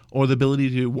 or the ability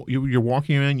to you're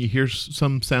walking around, you hear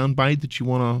some sound bite that you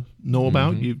want to know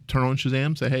about, you turn on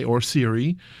Shazam, say hey, or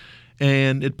Siri,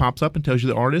 and it pops up and tells you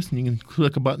the artist, and you can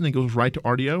click a button and it goes right to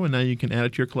Rdio, and now you can add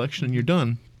it to your collection and you're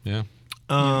done. Yeah.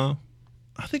 I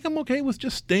think I'm okay with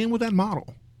just staying with that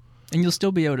model. And you'll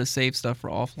still be able to save stuff for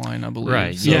offline, I believe.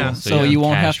 Right. So, Yeah. So you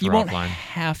won't cache have for offline.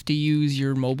 have to use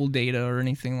your mobile data or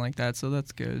anything like that. So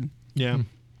that's good. Yeah.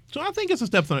 So I think it's a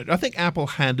step on it. I think Apple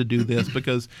had to do this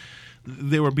because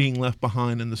they were being left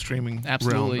behind in the streaming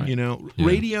Absolutely. realm. Yeah.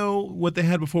 Radio, what they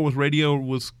had before was radio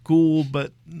was cool,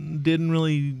 but didn't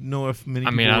really know if many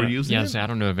people were using it. I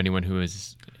don't know of anyone who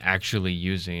is actually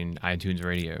using iTunes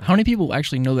Radio. How many people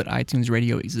actually know that iTunes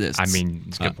Radio exists? I mean,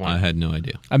 it's a good point. I had no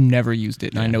idea. I've never used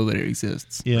it, and I know that it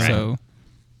exists. Yeah. So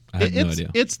I had no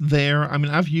idea. It's there. I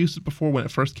mean, I've used it before when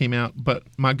it first came out, but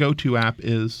my go-to app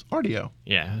is Rdio.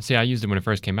 Yeah. See, I used it when it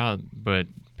first came out, but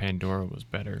Pandora was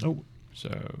better. Oh. So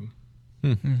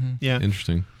Yeah.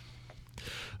 Interesting.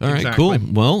 All right, Exactly.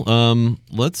 cool. Well,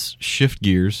 let's shift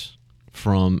gears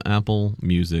from Apple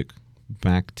Music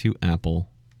back to Apple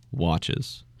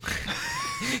Watches.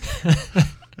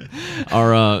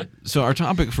 Our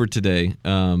topic for today,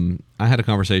 I had a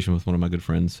conversation with one of my good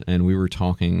friends, and we were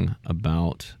talking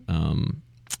about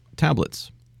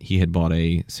tablets. He had bought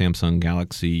a Samsung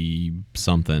Galaxy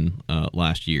something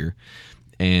last year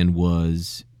and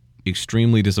was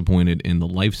extremely disappointed in the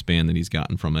lifespan that he's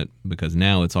gotten from it, because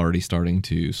now it's already starting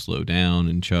to slow down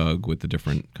and chug with the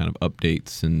different kind of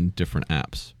updates and different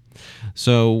apps.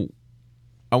 So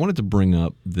I wanted to bring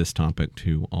up this topic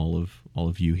to all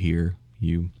of you here,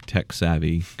 you tech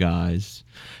savvy guys,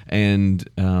 and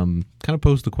kind of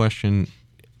pose the question: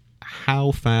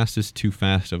 how fast is too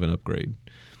fast of an upgrade?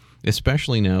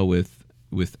 Especially now with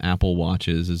Apple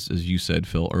Watches, as you said,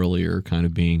 Phil, earlier, kind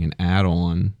of being an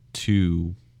add-on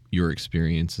to your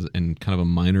experience and kind of a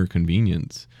minor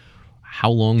convenience. How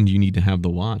long do you need to have the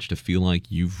watch to feel like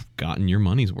you've gotten your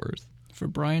money's worth? For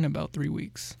Brian, about 3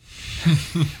 weeks.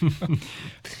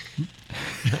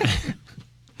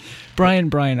 Brian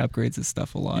upgrades his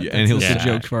stuff a lot. Yeah, and he'll That's a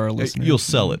sell- joke for our listeners. You'll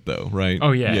sell it though, right?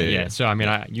 Oh yeah. So I mean,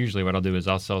 usually what I'll do is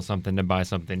I'll sell something to buy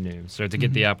something new. So to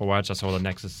get the Apple Watch, I sold a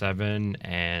Nexus 7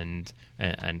 and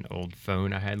an old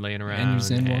phone I had laying around, your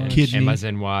Zen watch. Kidney. and my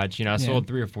Zen watch. You know, I Yeah. sold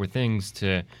 3 or 4 things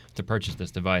to purchase this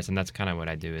device, and that's kind of what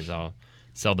I do. Is I'll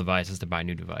sell devices to buy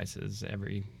new devices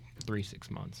every 3-6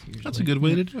 months. Usually. That's a good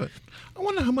way to do it. I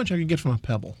wonder how much I can get from a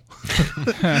Pebble.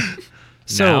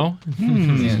 So,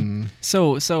 Now?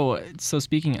 so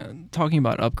talking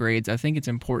about upgrades, I think it's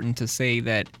important to say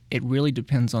that it really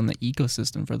depends on the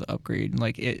ecosystem for the upgrade.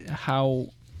 Like how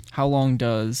long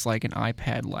does like an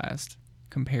iPad last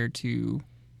compared to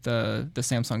the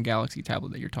Samsung Galaxy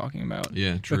tablet that you're talking about?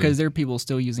 Yeah, true. Because there are people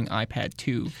still using iPad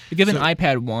 2. If you have an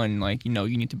iPad 1, like, you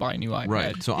need to buy a new iPad.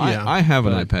 Right. So Yeah. I have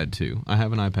an But- iPad 2. I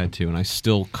have an iPad 2, and I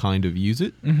still kind of use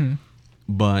it,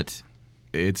 but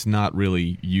it's not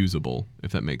really usable,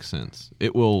 if that makes sense.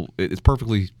 It's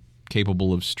perfectly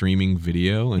capable of streaming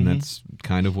video, and that's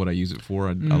kind of what I use it for.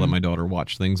 I let my daughter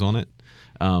watch things on it.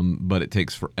 But it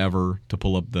takes forever to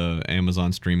pull up the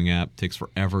Amazon streaming app. It takes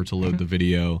forever to load the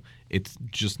video. It's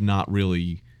just not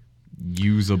really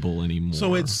usable anymore.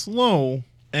 So it's slow,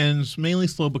 and it's mainly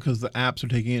slow because the apps are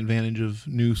taking advantage of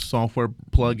new software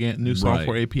plug-in, new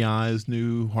software APIs,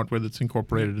 new hardware that's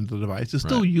incorporated into the device. It's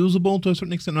still usable to a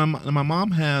certain extent. My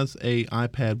mom has a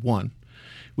iPad 1,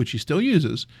 which she still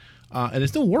uses, and it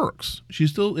still works.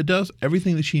 It does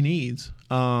everything that she needs.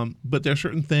 But there are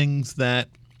certain things that,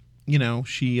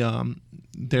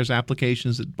 there's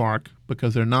applications that bark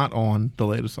because they're not on the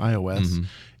latest iOS.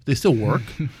 They still work.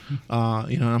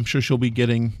 I'm sure she'll be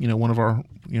getting, one of our,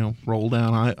 roll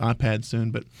down iPads soon.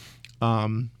 But, I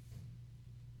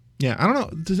don't know.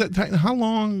 Does that how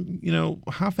long,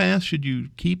 how fast should you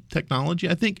keep technology?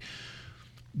 I think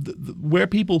where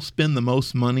people spend the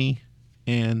most money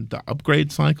and the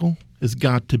upgrade cycle has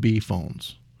got to be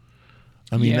phones.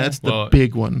 I mean, Yeah. that's the Well,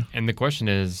 big one. And the question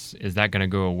is that going to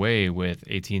go away with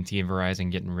AT&T and Verizon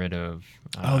getting rid of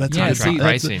That's Yeah, a good see, topic.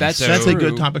 pricing? that's That's a good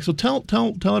true. topic. So tell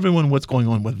everyone what's going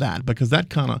on with that, because that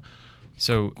kind of,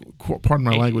 So pardon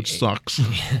my language, sucks.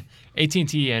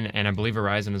 AT&T and I believe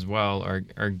Verizon as well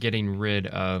are getting rid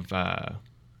of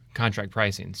contract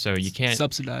pricing. So you can't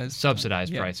subsidized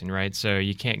subsidized yeah. pricing, right? So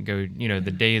you can't go, the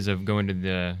days of going to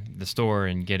the store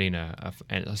and getting a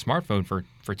smartphone for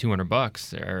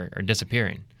 $200 are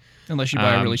disappearing. unless you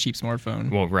buy a really cheap smartphone.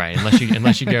 Well, right,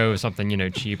 unless you go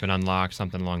something cheap and unlock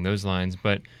something along those lines.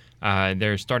 But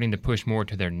they're starting to push more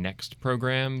to their Next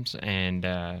programs and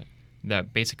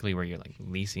that basically where you're like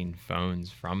leasing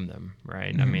phones from them,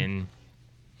 right? I mean.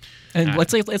 And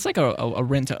it's like a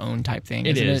rent to own type thing.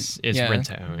 It isn't is. It? It's Yeah. rent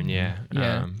to own, yeah.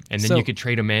 Yeah. And then So- you could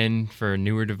trade them in for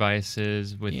newer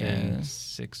devices within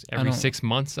Yeah. every don't- 6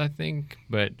 months, I think.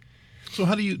 But So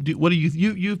how do you do? What do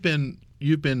you've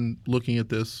been looking at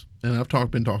this, and I've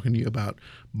been talking to you about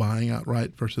buying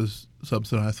outright versus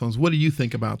subsidized phones. What do you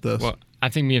think about this? well, I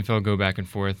think me and Phil go back and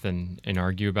forth and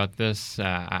argue about this.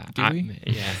 Do we?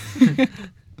 Yeah.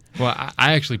 Well,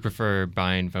 I actually prefer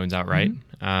buying phones outright.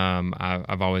 Mm-hmm.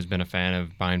 I've always been a fan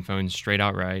of buying phones straight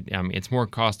outright. It's more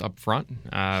cost up front,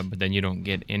 but then you don't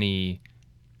get any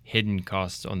hidden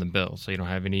costs on the bill. So you don't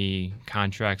have any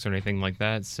contracts or anything like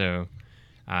that. So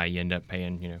you end up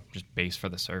paying, just base for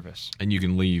the service. and you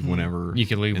can leave whenever You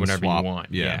can leave and whenever swap. you want.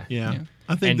 Yeah. yeah. Yeah.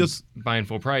 I think And this. buying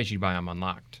full price, you buy them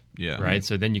unlocked. Yeah. Right.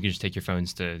 So then you can just take your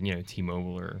phones to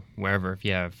T-Mobile or wherever. If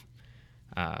you have,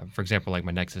 for example, like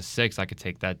my Nexus 6, I could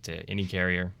take that to any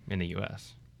carrier in the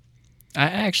U.S. I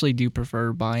actually do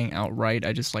prefer buying outright.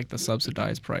 I just like the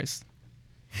subsidized price.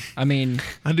 I mean,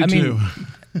 I do too.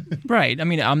 right. I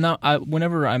mean,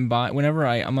 whenever I'm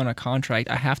on a contract,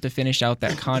 I have to finish out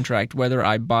that contract, whether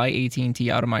I buy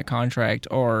AT&T out of my contract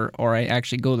or I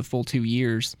actually go the full 2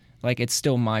 years. Like, it's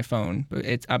still my phone, but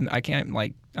I can't,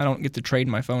 like, I don't get to trade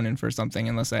my phone in for something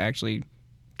unless I actually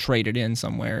trade it in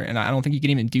somewhere, and I don't think you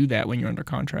can even do that when you're under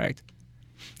contract.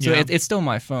 So Yeah. it's still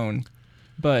my phone,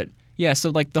 but yeah. So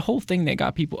like the whole thing that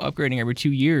got people upgrading every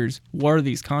 2 years, what are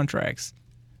these contracts?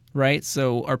 Right.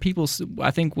 So are people? I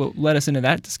think what led us into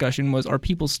that discussion was: are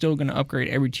people still going to upgrade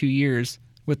every 2 years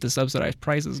with the subsidized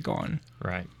prices gone?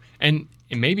 Right. And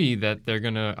it may be that they're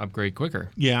going to upgrade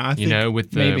quicker. Yeah, I think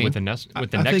with the maybe. with the next I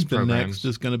with the think next the programs. Next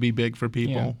is going to be big for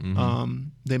people. Yeah. Mm-hmm.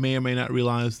 They may or may not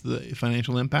realize the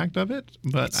financial impact of it,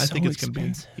 but It's I think so it's going to be.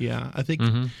 expensive. Yeah, I think.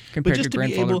 Mhm. Compared just to to be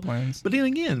grandfather able- plans. But then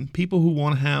again, people who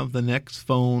want to have the next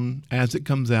phone as it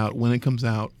comes out, when it comes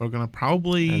out, are going to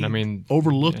probably And I mean,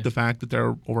 overlook yeah. the fact that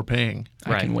they're overpaying.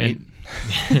 I can Right, wait.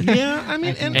 Yeah, I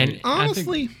mean, and, And I think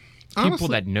honestly, people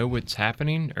that know what's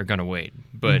happening are going to wait.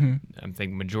 But I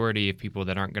think majority of people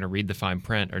that aren't going to read the fine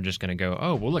print are just going to go,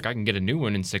 oh, well, look, I can get a new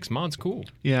one in 6 months. Cool.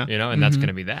 yeah. And that's going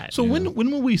to be that. So when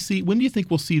will we see? When do you think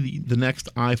we'll see the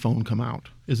next iPhone come out?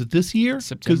 Is it this year? 'Cause-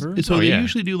 September? So Oh, they yeah.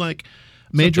 usually do like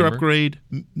major September. upgrade,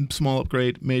 small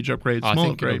upgrade, major upgrade, I small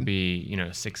think upgrade. it'll be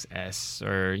 6S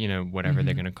or whatever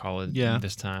they're going to call it Yeah.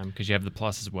 this time because you have the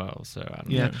Plus as well. So I don't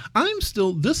Yeah,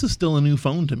 know. this is still a new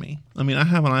phone to me. I mean, I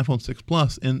have an iPhone 6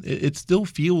 Plus, and it still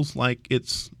feels like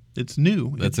it's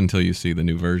new. That's until you see the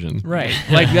new version. Right.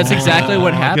 Like, that's exactly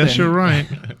what I happened. guess you're right.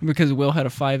 Because Will had a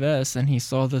 5S and he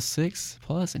saw the 6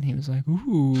 Plus and he was like,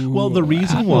 ooh. Well, the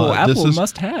reason Apple, was Apple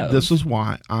must have. This is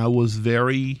why I was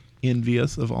very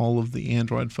envious of all of the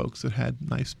Android folks that had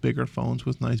nice, bigger phones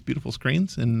with nice, beautiful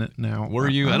screens. And now, Were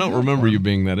you? I don't have remember one. you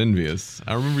being that envious.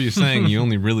 I remember you saying you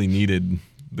only really needed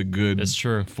the good That's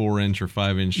true. 4-inch or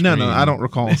 5-inch No, screen. I don't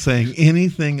recall saying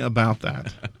anything about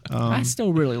that. I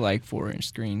still really like 4-inch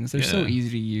screens. They're so Yeah.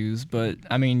 easy to use, but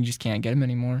I mean, you just can't get them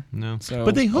anymore. No. So,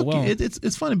 But they hook oh well. you.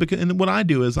 It's funny because and what I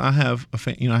do is I have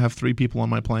I have 3 people on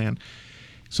my plan.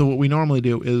 So what we normally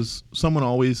do is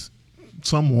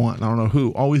someone I don't know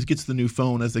who always gets the new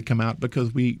phone as they come out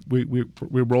because we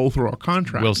roll through our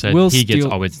contract. Will said Will he gets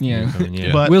steal- always yeah. new phone,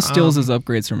 yeah. But, Will steals his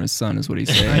upgrades from his son, is what he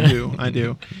said. I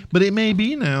do. But it may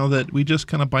be now that we just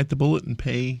kind of bite the bullet and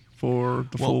pay for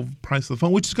the full price of the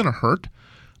phone, which is going to hurt.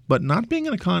 But not being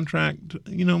in a contract,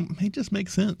 it just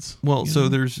makes sense. Well, you so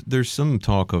know? there's some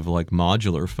talk of like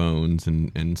modular phones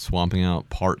and swapping out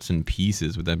parts and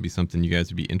pieces. Would that be something you guys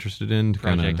would be interested in? to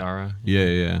Project kinda- Ara.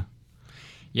 Yeah.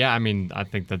 Yeah, I mean, I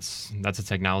think that's a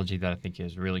technology that I think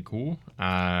is really cool.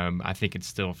 I think it's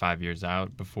still 5 years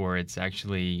out before it's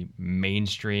actually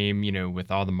mainstream,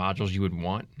 with all the modules you would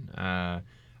want.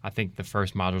 I think the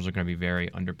first modules are going to be very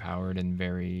underpowered and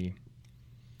very,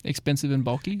 Expensive and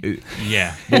bulky.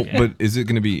 yeah. Well, yeah. but is it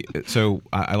going to be? So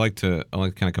I like to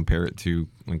kind of compare it to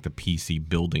like the PC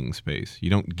building space. You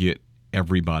don't get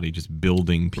everybody just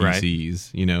building Right.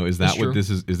 PCs. Is that That's what true. this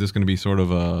is? Is this going to be sort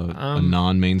of a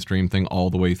non-mainstream thing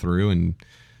all the way through, and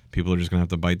people are just going to have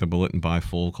to bite the bullet and buy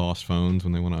full-cost phones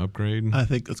when they want to upgrade? I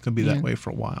think it's going to be that Yeah. way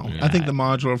for a while. Yeah. I think the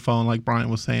modular phone, like Brian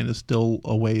was saying, is still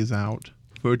a ways out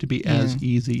for it to be as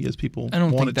easy as people I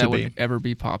don't want think it that to would be. ever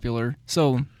be popular.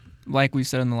 So, like we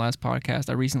said in the last podcast,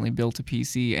 I recently built a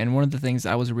PC, and one of the things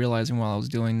I was realizing while I was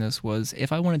doing this was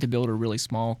if I wanted to build a really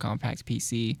small, compact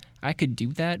PC, I could do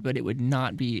that, but it would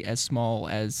not be as small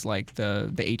as like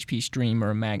the HP Stream or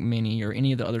a Mac Mini or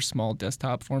any of the other small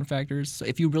desktop form factors. So,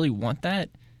 if you really want that,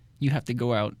 you have to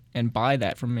go out and buy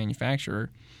that from a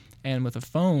manufacturer. And with a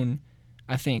phone,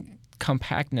 I think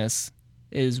compactness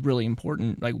is really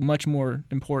important, like much more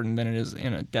important than it is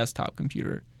in a desktop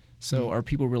computer. So are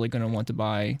people really going to want to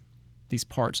buy these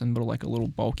parts and build like a little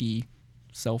bulky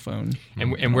cell phone?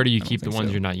 And where do you I don't keep the think ones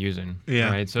so. you're not using? Yeah.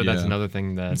 Right. So that's Yeah. another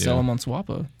thing that. And sell them on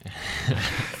Swappa.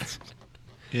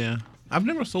 Yeah. I've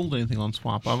never sold anything on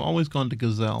Swap. I've always gone to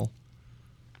Gazelle.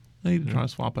 I need to try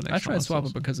Swappa next I tried time.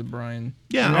 Swappa because of Brian.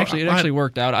 Yeah, And it I- actually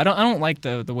worked out. I don't like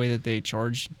the way that they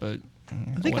charge, but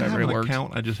I think whatever, I have it an worked.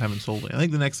 account. I just haven't sold it. I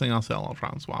think the next thing I'll sell, I'll try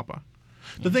on Swappa.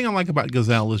 The thing I like about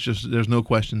Gazelle is just there's no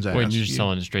questions asked. Well, you're just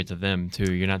selling it straight to them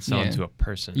too. You're not selling Yeah. to a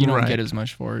person. You don't Right. get as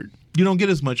much for it. You don't get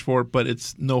as much for it, but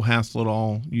it's no hassle at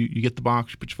all. You get the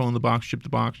box, you put your phone in the box, ship the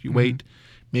box, you wait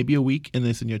maybe a week, and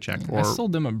they send you a check. I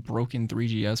sold them a broken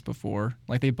 3GS before.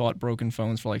 Like they bought broken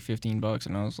phones for like $15,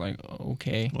 and I was like,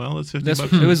 okay. Well, it's $50 This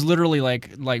bucks. it was literally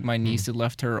like my niece had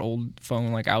left her old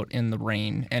phone like out in the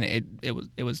rain, and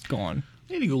it was gone.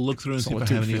 I need to go look through and see Sold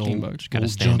if it I have to any $15 old, bucks. Got a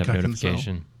old stand-up junk I can sell.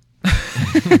 notification.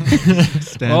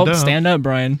 Stand up. Stand up,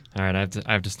 Brian. All right,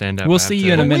 I have to stand up. We'll I have see to-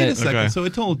 you in a Well, wait minute. a second. Okay. So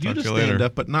it told you Talk to to you stand later.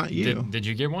 up, but not you. Did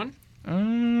you get one?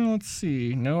 Let's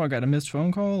see. No, I got a missed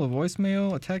phone call, a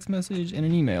voicemail, a text message, and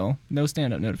an email. No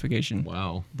stand up notification.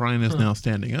 Wow. Brian is now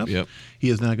standing up. Yep. He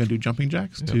is now going to do jumping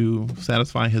jacks to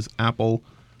satisfy his Apple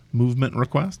movement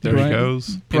request. There Brian- he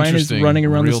goes. Brian is Interesting. running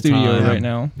around the Real studio time. right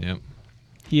now. Yep.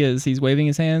 He is. He's waving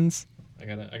his hands. I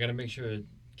gotta make sure it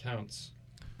counts.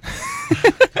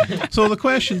 So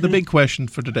the big question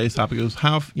for today's topic is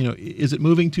is it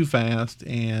moving too fast?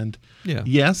 And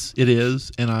yes, it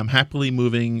is. And I'm happily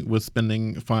fine with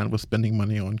spending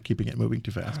money on keeping it moving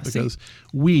too fast because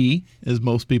we, as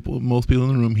most people in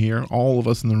the room here, all of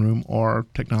us in the room are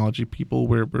technology people.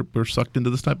 We're sucked into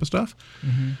this type of stuff.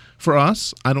 Mm-hmm. For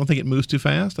us, I don't think it moves too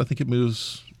fast. I think it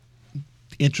moves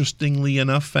interestingly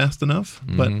enough, fast enough.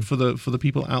 Mm-hmm. But for the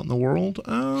people out in the world,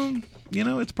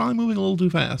 it's probably moving a little too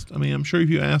fast. I mean, I'm sure if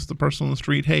you ask the person on the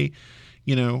street, hey,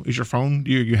 is your phone,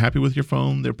 you're happy with your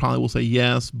phone? They probably will say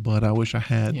yes, but I wish I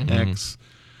had X.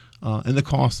 And the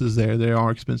cost is there. They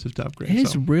are expensive to upgrade. It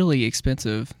is really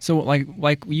expensive. So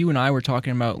like you and I were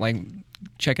talking about like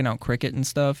checking out Cricket and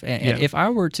stuff. And if I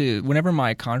were to, whenever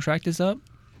my contract is up,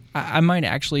 I might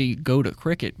actually go to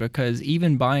Cricket because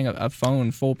even buying a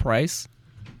phone full price,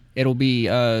 it'll be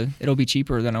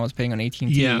cheaper than I was paying on AT&T.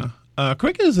 Yeah.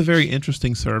 Cricket is a very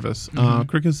interesting service. Mm-hmm.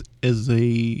 Cricket is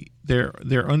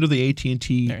they're under the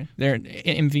AT&T. They're an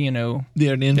MVNO.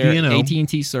 They're an MVNO. They're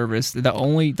AT&T service. The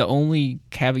only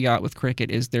caveat with Cricket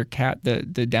is their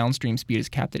the downstream speed is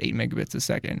capped at 8 megabits a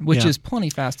second, which is plenty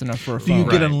fast enough for a phone. Do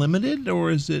you get unlimited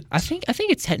or is it? I think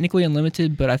it's technically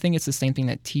unlimited, but I think it's the same thing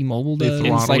that T-Mobile does.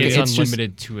 It's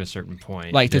unlimited to a certain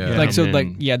point.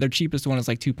 Their cheapest one is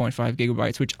like 2.5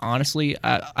 gigabytes, which honestly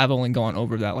I've only gone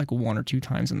over that like 1 or 2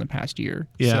 times in the past year.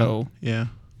 Yeah. So, yeah.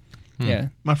 Yeah,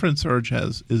 my friend Serge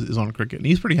is on Cricket, and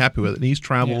he's pretty happy with it. And he's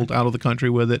traveled out of the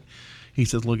country with it. He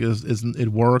says, "Look, it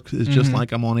works. It's just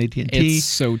like I'm on AT&T. It's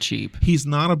so cheap." He's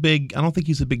not I don't think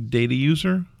he's a big data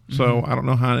user, so I don't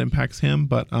know how it impacts him.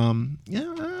 But I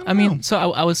mean, so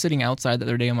I was sitting outside the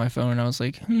other day on my phone, and I was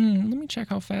like, let me check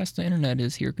how fast the internet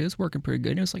is here because it's working pretty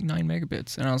good. And it was like 9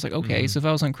 megabits, and I was like, okay, so if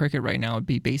I was on Cricket right now, it'd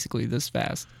be basically this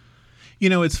fast.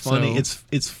 It's funny. So,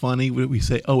 it's funny when we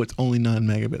say, "Oh, it's only 9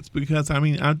 megabits," because I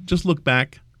mean, I just look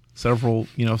back several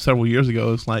years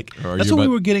ago. It's like that's when we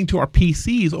were getting to our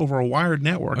PCs over a wired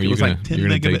network. It was like 10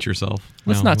 megabits. Date yourself?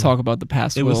 Let's not talk about the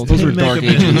past. Those were dark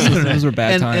ages. Those were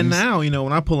bad times. And now,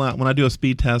 when I do a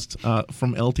speed test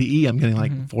from LTE, I'm getting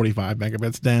like 45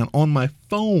 megabits down on my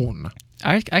phone.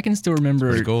 I can still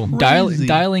remember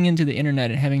dialing into the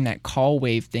internet and having that call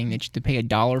wave thing that you had to pay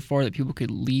 $1 for, that people could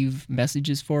leave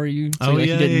messages for you, so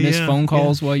you didn't miss phone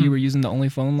calls while you were using the only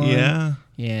phone line.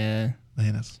 Yeah.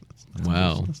 Man, that's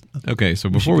wow. Okay, so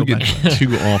before we get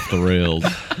too off the rails,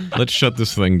 let's shut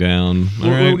this thing down. What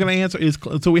we're going to answer is,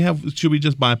 should we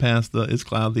just bypass the is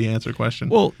cloud the answer question?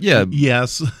 Well, yeah.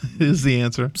 Yes is the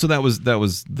answer. So that was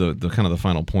the kind of the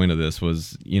final point of this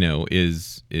was,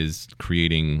 is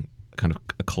creating kind of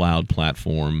a cloud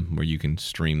platform where you can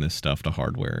stream this stuff to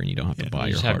hardware and you don't have to buy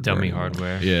your hardware. Have dummy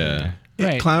hardware. Yeah.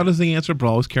 Right. Cloud is the answer, but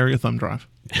always carry a thumb drive.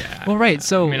 Yeah. Well, right.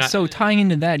 So tying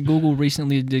into that, Google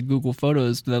recently did Google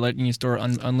Photos that let you store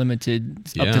unlimited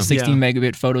up to 16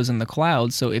 megabit photos in the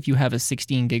cloud. So if you have a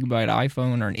 16 gigabyte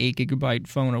iPhone or an 8 gigabyte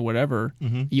phone or whatever,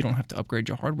 you don't have to upgrade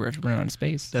your hardware if you run out of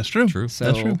space. That's true. So,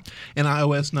 that's true. And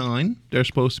iOS 9, they're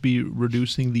supposed to be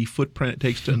reducing the footprint it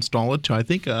takes to install it to, I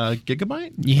think, a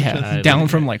gigabyte. Yeah, down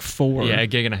from like 4. Yeah, a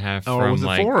gig and a half. Or was it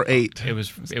 4 or 8? It was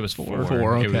 4.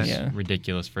 4. Okay. It was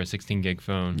ridiculous for a 16 gig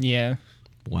phone. Yeah.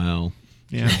 Wow.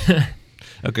 Yeah.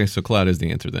 Okay, so cloud is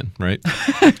the answer then, right?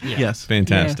 Yes.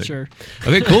 Fantastic. Yeah, sure.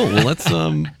 Okay, cool. Well,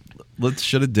 let's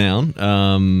shut it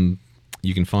down.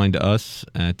 You can find us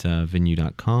at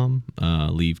venue.com.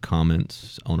 Leave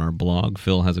comments on our blog.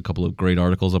 Phil has a couple of great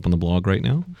articles up on the blog right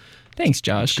now. Thanks,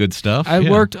 Josh. Good stuff. I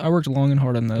worked long and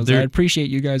hard on those. I appreciate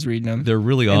you guys reading them. They're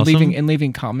really awesome. And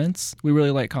leaving comments. We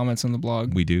really like comments on the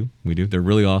blog. We do. They're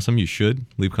really awesome. You should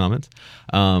leave comments.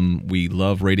 We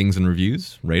love ratings and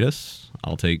reviews. Rate us.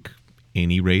 I'll take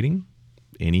any rating,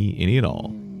 any at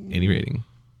all, any rating.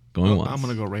 Going once. I'm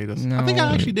gonna go rate us. No. I think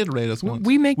I actually did rate us once.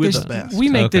 We make We're this the best. we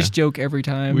make this joke every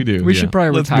time. We do. We should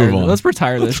probably retire. Let's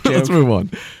retire this joke. Let's move on.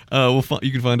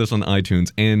 You can find us on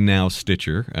iTunes and now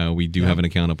Stitcher. We do have an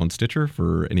account up on Stitcher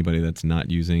for anybody that's not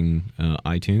using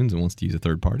iTunes and wants to use a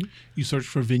third party. You search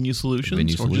for Venue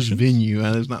Solutions just Venue.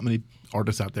 There's not many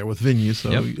artists out there with Venue,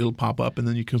 so it'll pop up and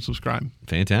then you can subscribe.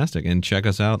 Fantastic. And check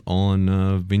us out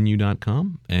on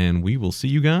venue.com, and we will see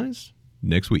you guys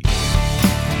next week.